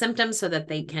symptoms so that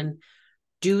they can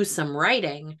do some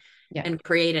writing and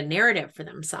create a narrative for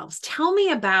themselves. Tell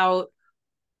me about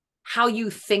how you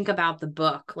think about the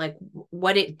book, like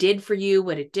what it did for you,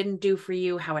 what it didn't do for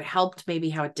you, how it helped, maybe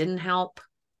how it didn't help.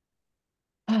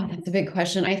 Oh, that's a big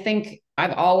question. I think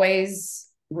I've always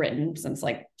written since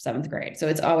like seventh grade. So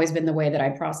it's always been the way that I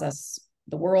process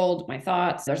the world, my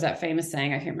thoughts. There's that famous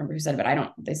saying, I can't remember who said, but I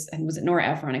don't, this was it Nora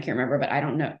Ephron? I can't remember, but I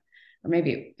don't know. Or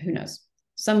maybe who knows?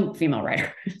 Some female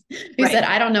writer who said,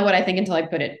 I don't know what I think until I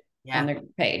put it on the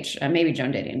page. Maybe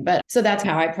Joan Didion. But so that's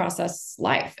how I process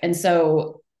life. And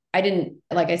so I didn't,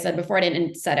 like I said before, I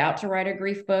didn't set out to write a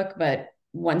grief book, but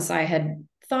once I had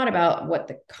thought about what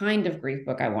the kind of grief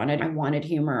book I wanted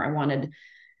humor, I wanted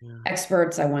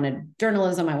experts, I wanted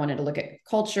journalism, I wanted to look at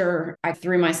culture. I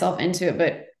threw myself into it,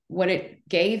 but what it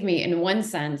gave me in one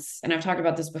sense, and I've talked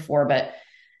about this before, but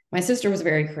my sister was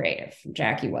very creative,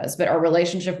 Jackie was, but our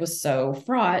relationship was so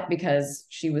fraught because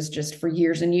she was just for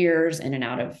years and years in and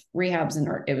out of rehabs, and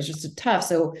it was just tough.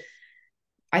 So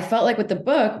I felt like with the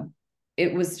book,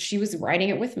 she was writing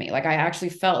it with me. Like I actually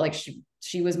felt like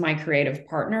she was my creative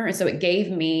partner. And so it gave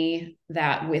me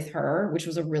that with her, which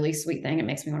was a really sweet thing. It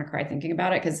makes me want to cry thinking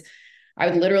about it, because I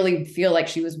would literally feel like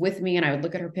she was with me and I would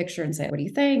look at her picture and say, what do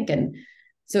you think? And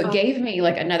so it gave me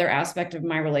like another aspect of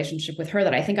my relationship with her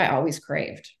that I think I always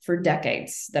craved for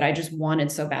decades, that I just wanted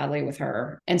so badly with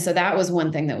her. And so that was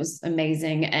one thing that was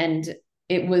amazing. And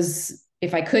it was,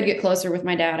 if I could get closer with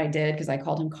my dad, I did, because I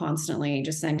called him constantly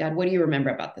just saying, Dad, what do you remember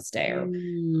about this day? Or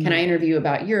can I interview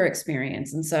about your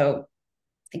experience? And so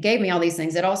it gave me all these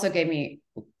things. It also gave me,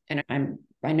 and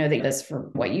I know that this for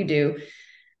what you do,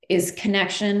 is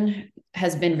connection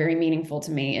has been very meaningful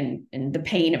to me in the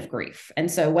pain of grief. And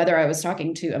so whether I was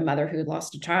talking to a mother who had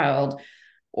lost a child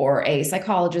or a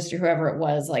psychologist or whoever it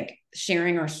was, like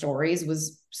sharing our stories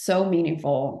was so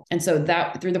meaningful. And so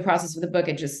that through the process of the book,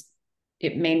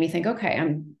 it made me think, okay,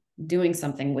 I'm doing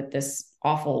something with this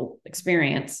awful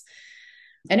experience.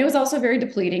 And it was also very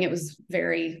depleting.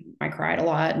 I cried a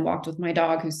lot and walked with my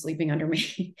dog who's sleeping under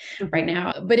me right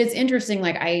now. But it's interesting.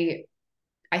 Like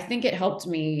I think it helped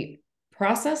me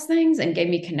process things and gave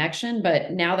me connection.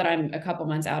 But now that I'm a couple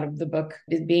months out of the book,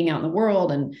 is being out in the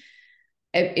world, and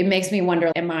it makes me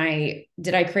wonder,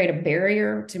 did I create a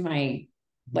barrier to my,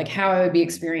 like how I would be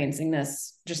experiencing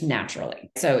this just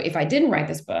naturally? So if I didn't write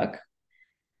this book,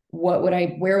 where would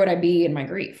I be in my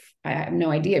grief? I have no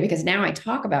idea, because now I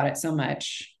talk about it so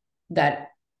much that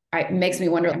it makes me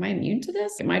wonder, am I immune to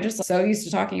this? Am I just so used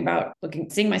to talking about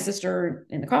seeing my sister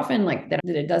in the coffin, like that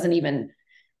it doesn't even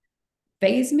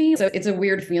phase me? So it's a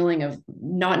weird feeling of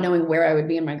not knowing where I would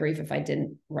be in my grief if I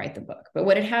didn't write the book. But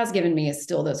what it has given me is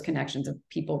still those connections of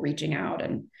people reaching out.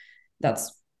 And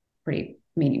that's pretty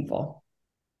meaningful.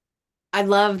 I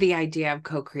love the idea of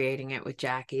co-creating it with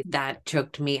Jackie. That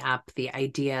choked me up. The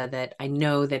idea that I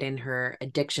know that in her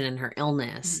addiction and her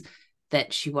illness,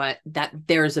 that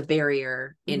there's a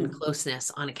barrier in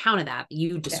closeness on account of that.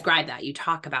 You describe that, you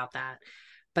talk about that.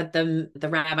 But the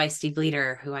Rabbi Steve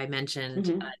Leader, who I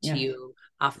mentioned to you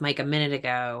off mic a minute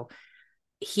ago,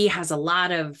 he has a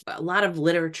lot of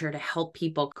literature to help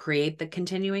people create the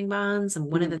continuing bonds.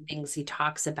 And one of the things he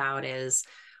talks about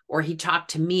or he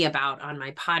talked to me about on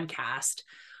my podcast,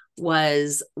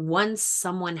 was once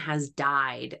someone has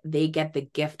died, they get the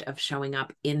gift of showing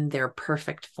up in their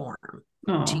perfect form.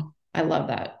 Oh, I love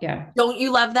that. Yeah. Don't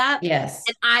you love that? Yes.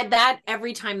 And that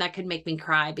every time that could make me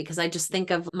cry, because I just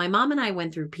think of my mom and I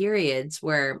went through periods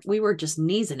where we were just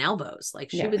knees and elbows.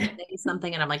 Like she would say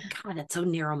something and I'm like, God, that's so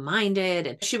narrow-minded.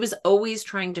 And she was always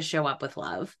trying to show up with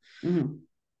love.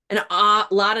 And a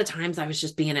lot of times I was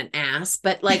just being an ass,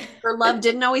 but like her love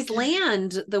didn't always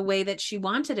land the way that she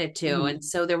wanted it to. And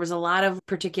so there was a lot of,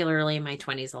 particularly in my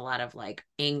 20s, a lot of like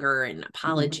anger and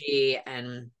apology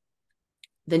and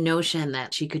the notion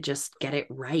that she could just get it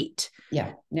right.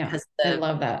 Yeah. Yeah. I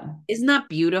love that. Isn't that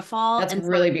beautiful? That's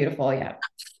really beautiful. Yeah.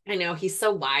 I know, he's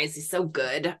so wise. He's so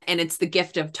good. And it's the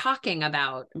gift of talking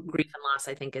about grief and loss,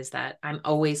 I think, is that I'm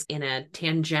always in a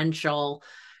tangential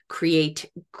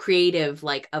creative,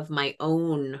 like of my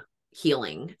own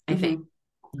healing, I think,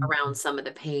 around some of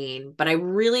the pain. But I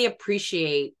really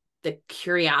appreciate the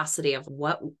curiosity of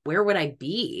where would I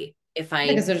be if I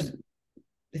didn't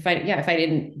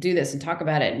do this and talk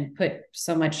about it and put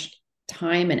so much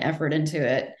time and effort into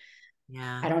it.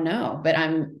 Yeah. I don't know, but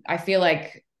I feel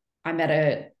like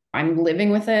I'm living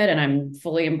with it and I'm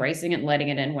fully embracing it and letting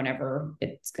it in whenever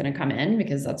it's going to come in,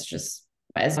 because that's just,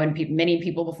 as many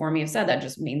people before me have said, that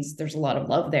just means there's a lot of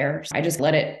love there. So I just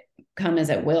let it come as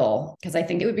it will, because I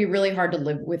think it would be really hard to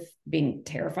live with being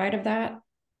terrified of that.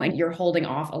 Like you're holding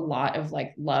off a lot of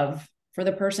like love for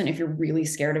the person if you're really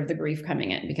scared of the grief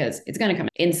coming in, because it's going to come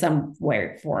in some way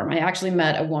or form. I actually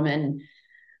met a woman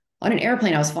on an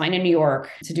airplane. I was flying to New York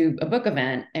to do a book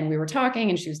event, and we were talking,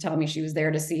 and she was telling me she was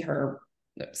there to see her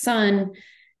son.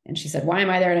 And she said, "Why am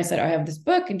I there?" And I said, "I have this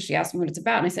book." And she asked me what it's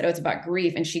about. And I said, "Oh, it's about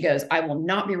grief." And she goes, "I will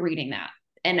not be reading that."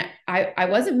 And I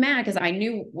wasn't mad because I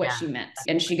knew what she meant.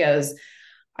 And she goes,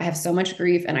 "I have so much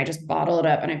grief and I just bottle it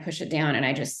up and I push it down and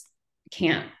I just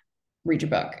can't read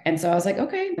your book." And so I was like,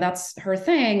 okay, that's her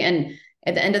thing. And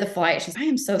at the end of the flight, she's, "I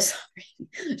am so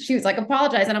sorry." She was like,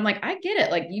 "Apologize." And I'm like, "I get it.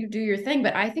 Like, you do your thing."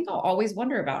 But I think I'll always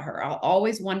wonder about her. I'll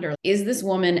always wonder, is this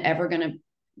woman ever going to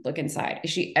look inside? Is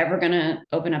she ever going to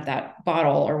open up that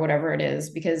bottle or whatever it is?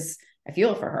 Because I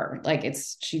feel for her. Like,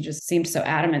 she just seemed so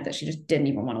adamant that she just didn't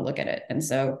even want to look at it. And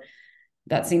so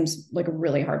that seems like a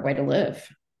really hard way to live.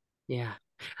 Yeah.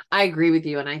 I agree with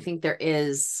you. And I think there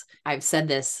is, I've said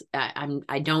this,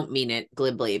 I don't mean it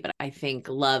glibly, but I think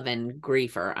love and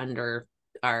grief are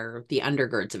the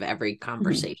undergirds of every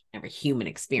conversation, every human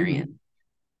experience.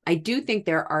 I do think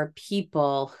there are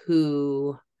people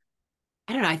who,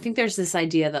 I don't know, I think there's this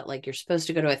idea that like you're supposed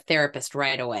to go to a therapist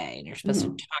right away and you're supposed to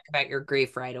talk about your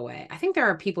grief right away. I think there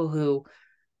are people who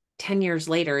 10 years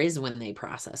later is when they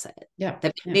process it.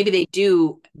 That maybe they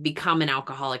do become an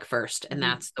alcoholic first, and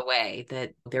that's the way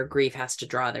that their grief has to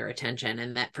draw their attention.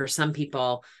 And that for some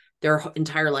people, their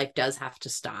entire life does have to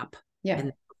stop.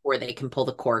 And before they can pull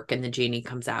the cork and the genie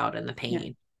comes out and the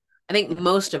pain. I think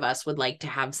most of us would like to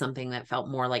have something that felt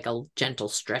more like a gentle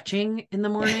stretching in the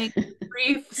morning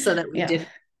grief so that we didn't.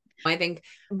 I think,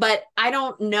 but I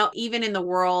don't know, even in the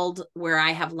world where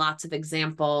I have lots of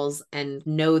examples and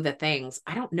know the things,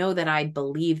 I don't know that I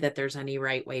believe that there's any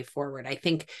right way forward. I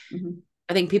think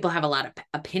people have a lot of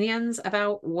opinions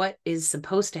about what is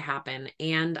supposed to happen.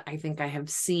 And I think I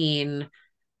have seen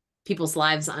people's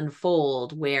lives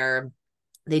unfold where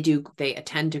they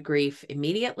attend to grief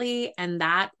immediately, and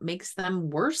that makes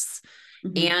them worse.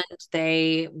 And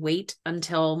they wait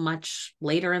until much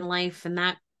later in life, and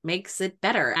that makes it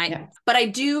better. But I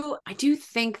do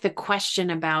think the question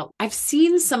about, I've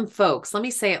seen some folks, let me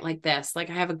say it like this,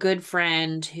 like I have a good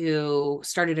friend who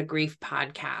started a grief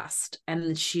podcast,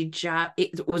 and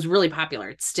it was really popular.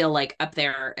 It's still like up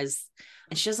there and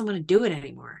she doesn't want to do it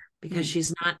anymore because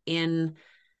she's not in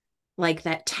like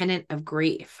that tenet of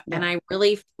grief. And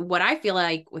what I feel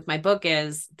like with my book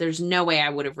is there's no way I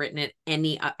would have written it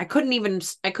I couldn't even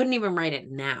write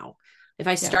it now. If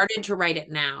I started to write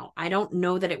it now, I don't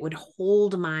know that it would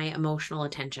hold my emotional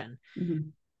attention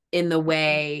in the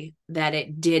way that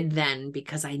it did then,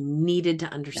 because I needed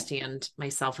to understand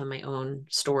myself and my own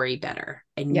story better.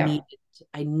 I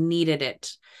needed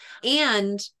it.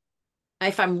 And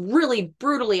if I'm really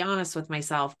brutally honest with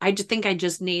myself, I just think I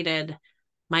just needed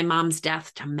my mom's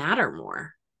death to matter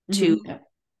more to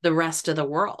the rest of the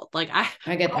world. Like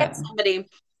I get that. Had somebody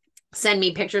send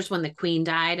me pictures when the Queen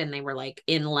died and they were like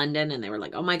in London and they were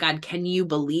like, "Oh my God, can you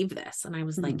believe this?" And I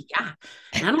was like, yeah,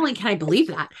 not only can I believe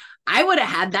that, I would have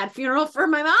had that funeral for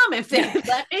my mom if they had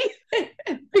let me.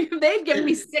 If they'd given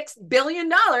me $6 billion,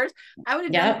 I would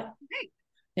have done it.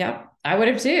 Yeah, I would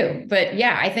have too. But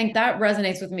yeah, I think that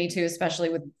resonates with me too, especially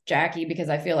with Jackie, because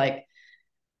I feel like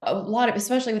a lot of,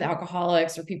 especially with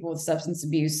alcoholics or people with substance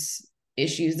abuse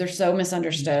issues, they're so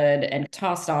misunderstood and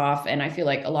tossed off. And I feel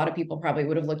like a lot of people probably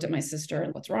would have looked at my sister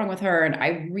and what's wrong with her. And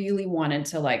I really wanted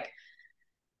to, like,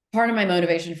 part of my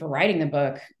motivation for writing the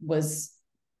book was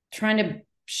trying to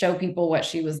show people what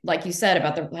she was, like you said,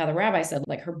 about how the rabbi said,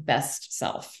 like, her best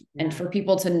self, and for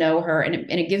people to know her. And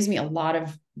it gives me a lot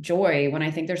of joy when I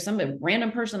think there's some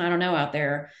random person I don't know out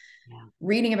there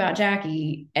reading about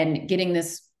Jackie and getting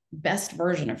this best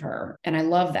version of her. And I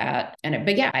love that.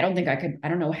 But yeah, I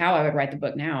don't know how I would write the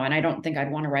book now. And I don't think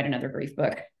I'd want to write another grief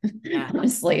book,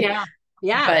 honestly. Yeah.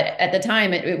 But at the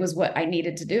time it was what I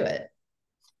needed to do it.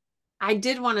 I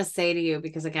did want to say to you,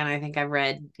 because again, I think I've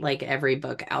read like every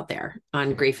book out there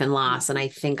on grief and loss. And I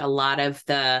think a lot of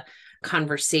the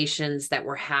conversations that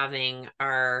we're having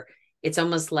it's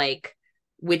almost like,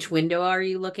 which window are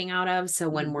you looking out of? So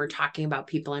when we're talking about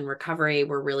people in recovery,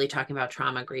 we're really talking about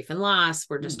trauma, grief, and loss.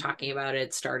 We're just talking about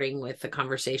it, starting with the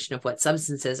conversation of what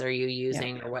substances are you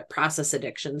using or what process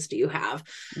addictions do you have?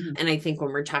 And I think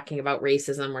when we're talking about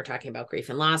racism, we're talking about grief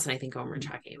and loss. And I think when we're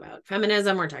talking about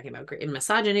feminism, we're talking about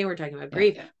misogyny, we're talking about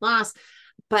grief, loss.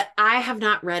 But I have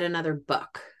not read another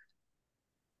book.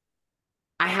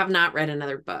 I have not read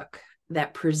another book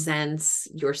that presents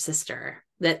your sister,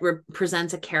 that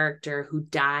represents a character who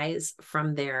dies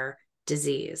from their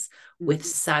disease with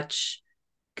such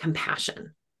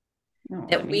compassion,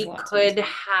 that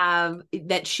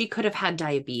she could have had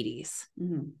diabetes.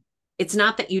 It's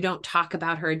not that you don't talk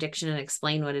about her addiction and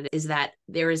explain what it is, that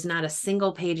there is not a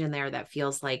single page in there that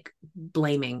feels like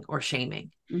blaming or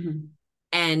shaming.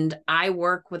 And I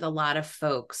work with a lot of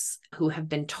folks who have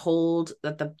been told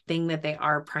that the thing that they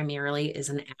are primarily is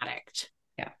an addict.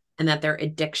 Yeah. And that their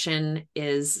addiction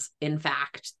is, in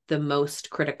fact, the most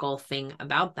critical thing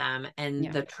about them.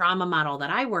 And the trauma model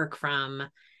that I work from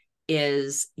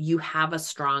is you have a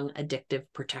strong addictive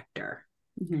protector.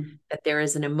 That there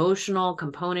is an emotional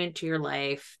component to your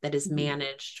life that is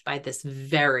managed by this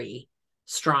very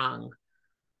strong,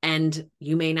 and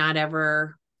you may not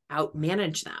ever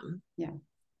outmanage them. Yeah.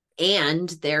 And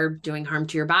they're doing harm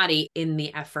to your body in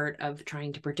the effort of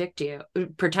trying to protect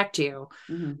you.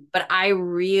 But I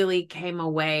really came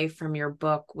away from your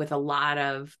book with a lot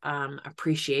of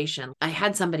appreciation. I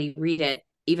had somebody read it,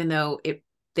 even though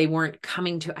they weren't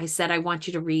coming to, I said, I want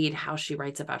you to read how she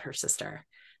writes about her sister,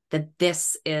 that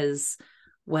this is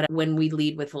what, when we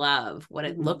lead with love, what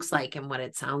it looks like and what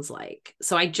it sounds like.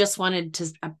 So I just wanted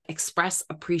to express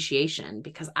appreciation,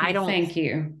 because I don't, thank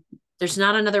you. There's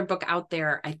not another book out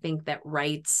there, I think, that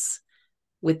writes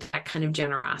with that kind of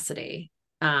generosity.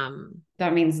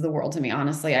 That means the world to me,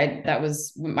 honestly. That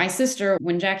was my sister,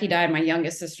 when Jackie died, my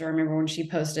youngest sister, I remember when she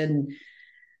posted, and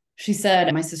she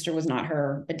said my sister was not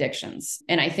her addictions.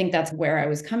 And I think that's where I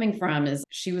was coming from, is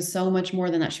she was so much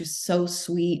more than that. She was so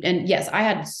sweet. And yes, I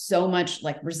had so much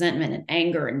like resentment and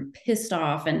anger and pissed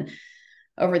off. And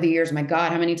over the years, my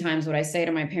God, how many times would I say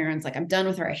to my parents, like, I'm done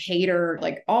with her, I hate her,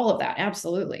 like all of that.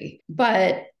 Absolutely.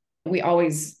 But we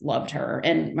always loved her.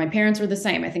 And my parents were the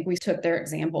same. I think we took their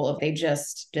example of, they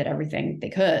just did everything they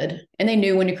could and they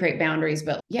knew when to create boundaries.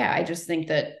 But yeah, I just think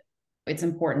that it's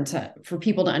important for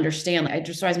people to understand. Like, it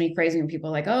just drives me crazy when people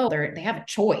are like, oh, they have a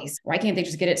choice. Why can't they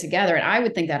just get it together? And I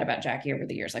would think that about Jackie over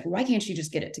the years. Like, why can't she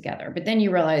just get it together? But then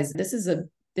you realize this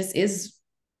is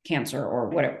cancer, or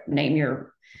whatever, name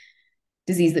your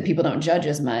disease that people don't judge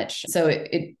as much. So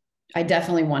I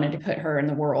definitely wanted to put her in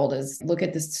the world as, look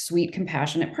at this sweet,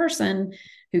 compassionate person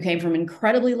who came from an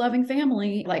incredibly loving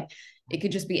family. Like, it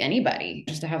could just be anybody,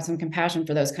 just to have some compassion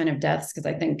for those kind of deaths. Because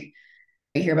I think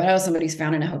you hear about, oh, somebody's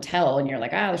found in a hotel and you're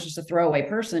like, it's just a throwaway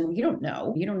person. You don't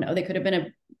know. They could have been a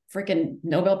freaking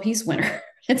Nobel Peace winner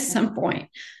at some point.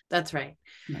 That's right.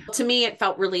 Yeah. To me, it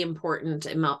felt really important.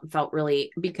 It felt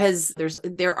really, because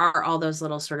there are all those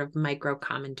little sort of micro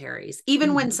commentaries.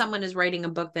 Even when someone is writing a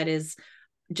book that is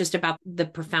just about the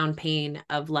profound pain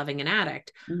of loving an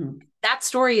addict, that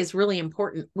story is really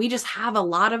important. We just have a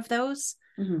lot of those.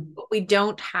 What we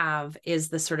don't have is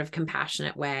the sort of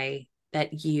compassionate way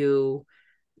that you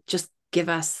just give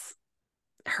us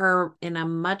her in a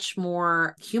much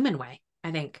more human way,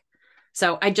 I think.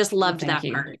 So I just loved that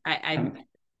part. I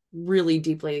really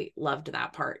deeply loved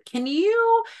that part. Can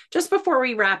you, just before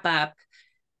we wrap up,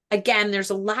 again, there's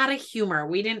a lot of humor.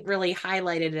 We didn't really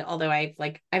highlight it, although I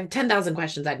have 10,000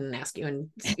 questions I didn't ask you, and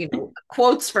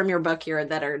quotes from your book here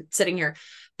that are sitting here.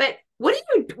 But what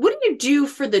do you do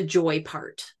for the joy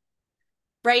part?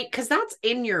 Right? Because that's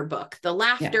in your book, the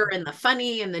laughter and the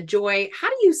funny and the joy. How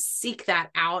do you seek that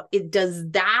out?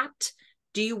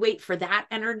 Do you wait for that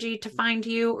energy to find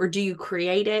you, or do you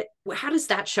create it? How does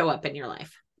that show up in your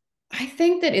life? I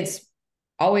think that it's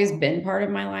always been part of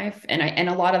my life. And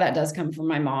a lot of that does come from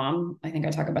my mom. I think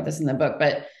I talk about this in the book,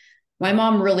 but my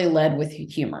mom really led with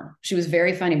humor. She was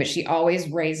very funny, but she always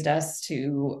raised us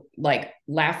to like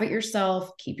laugh at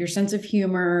yourself, keep your sense of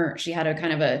humor. She had a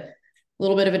kind of a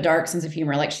little bit of a dark sense of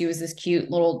humor. Like, she was this cute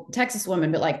little Texas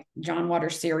woman, but like John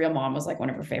Waters' Serial Mom was like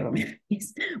one of her favorite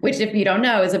movies, which, if you don't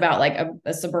know, is about like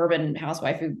a suburban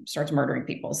housewife who starts murdering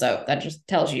people. So that just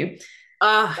tells you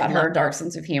about her dark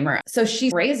sense of humor. So she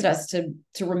raised us to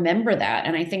remember that.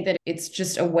 And I think that it's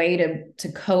just a way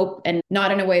to cope, and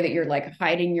not in a way that you're like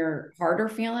hiding your harder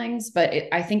feelings, but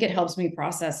I think it helps me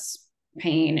process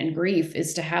pain and grief,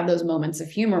 is to have those moments of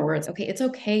humor where it's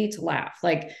okay to laugh.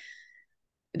 Like,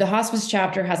 the hospice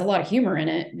chapter has a lot of humor in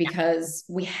it because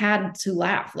we had to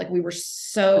laugh. Like, we were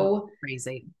so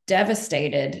crazy,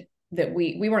 devastated that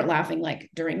we weren't laughing like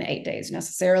during the 8 days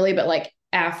necessarily, but like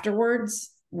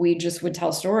afterwards, we just would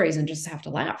tell stories and just have to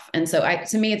laugh. And so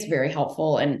to me, it's very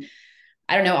helpful. And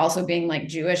I don't know, also being like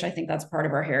Jewish, I think that's part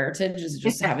of our heritage, is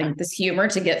just having this humor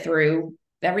to get through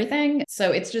everything.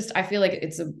 So it's just, I feel like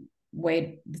it's a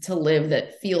way to live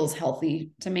that feels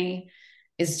healthy to me,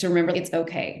 is to remember it's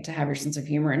okay to have your sense of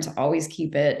humor and to always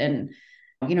keep it. And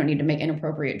you don't need to make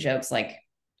inappropriate jokes like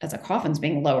as a coffin's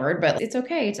being lowered, but it's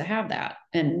okay to have that,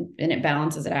 and it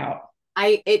balances it out.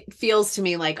 It feels to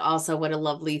me like also what a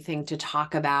lovely thing to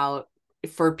talk about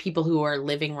for people who are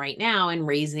living right now and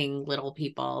raising little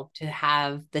people, to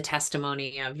have the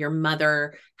testimony of your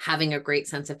mother having a great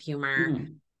sense of humor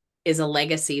is a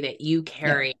legacy that you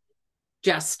carry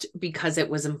just because it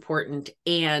was important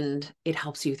and it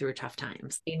helps you through tough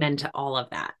times. Amen to all of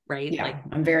that, right? Yeah,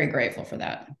 I'm very grateful for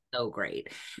that. So great.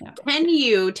 Yeah. Can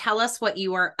you tell us what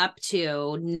you are up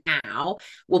to now?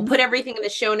 We'll put everything in the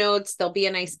show notes. There'll be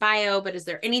a nice bio, but is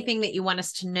there anything that you want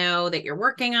us to know that you're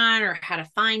working on, or how to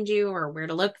find you, or where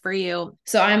to look for you?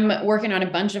 So I'm working on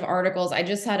a bunch of articles. I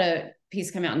just had a piece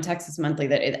come out in Texas Monthly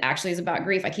that it actually is about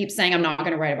grief. I keep saying I'm not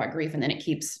going to write about grief, and then it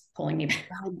keeps pulling me back.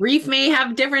 Well, grief may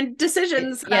have different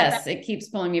decisions. Yes, it keeps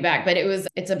pulling me back, but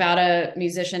it's about a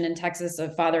musician in Texas, a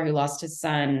father who lost his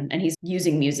son, and he's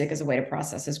using music as a way to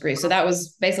process his grief. So that was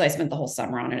basically, I spent the whole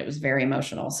summer on it. It was very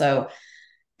emotional. So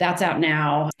that's out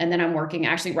now. And then I'm working,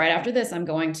 actually right after this, I'm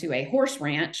going to a horse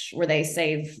ranch where they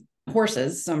save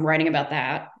horses. So I'm writing about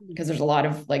that because there's a lot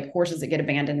of like horses that get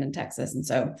abandoned in Texas. And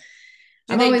so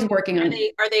I'm always working on.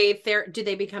 Do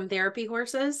they become therapy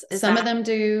horses? Some of them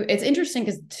do. It's interesting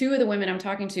because two of the women I'm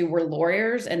talking to were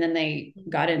lawyers, and then they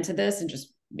got into this and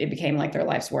just, it became like their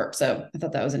life's work. So I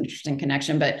thought that was an interesting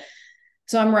connection. But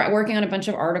so I'm working on a bunch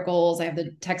of articles. I have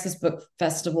the Texas Book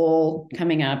Festival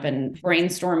coming up and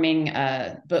brainstorming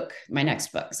my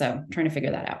next book. So I'm trying to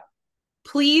figure that out.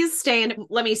 Please stay. And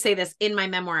let me say this, in my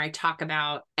memoir, I talk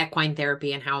about equine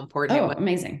therapy and how important it was.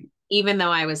 Amazing. Even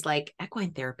though I was like,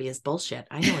 equine therapy is bullshit.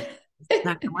 I know it's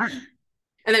not going to work.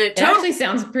 And then it actually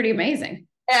sounds pretty amazing.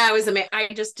 Yeah, it was amazing. I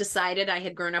just decided I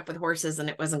had grown up with horses and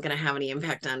it wasn't going to have any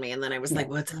impact on me. And then I was like,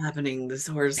 what's happening? These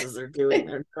horses are doing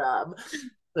their job.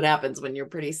 What happens when you're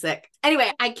pretty sick.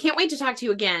 Anyway, I can't wait to talk to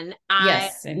you again.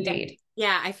 Yes, indeed.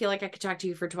 Yeah, I feel like I could talk to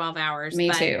you for 12 hours.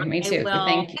 Me too. Thank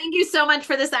you so much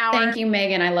for this hour. Thank you,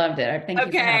 Megan. I loved it. Thank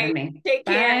you for having me. Take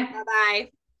care.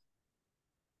 Bye-bye.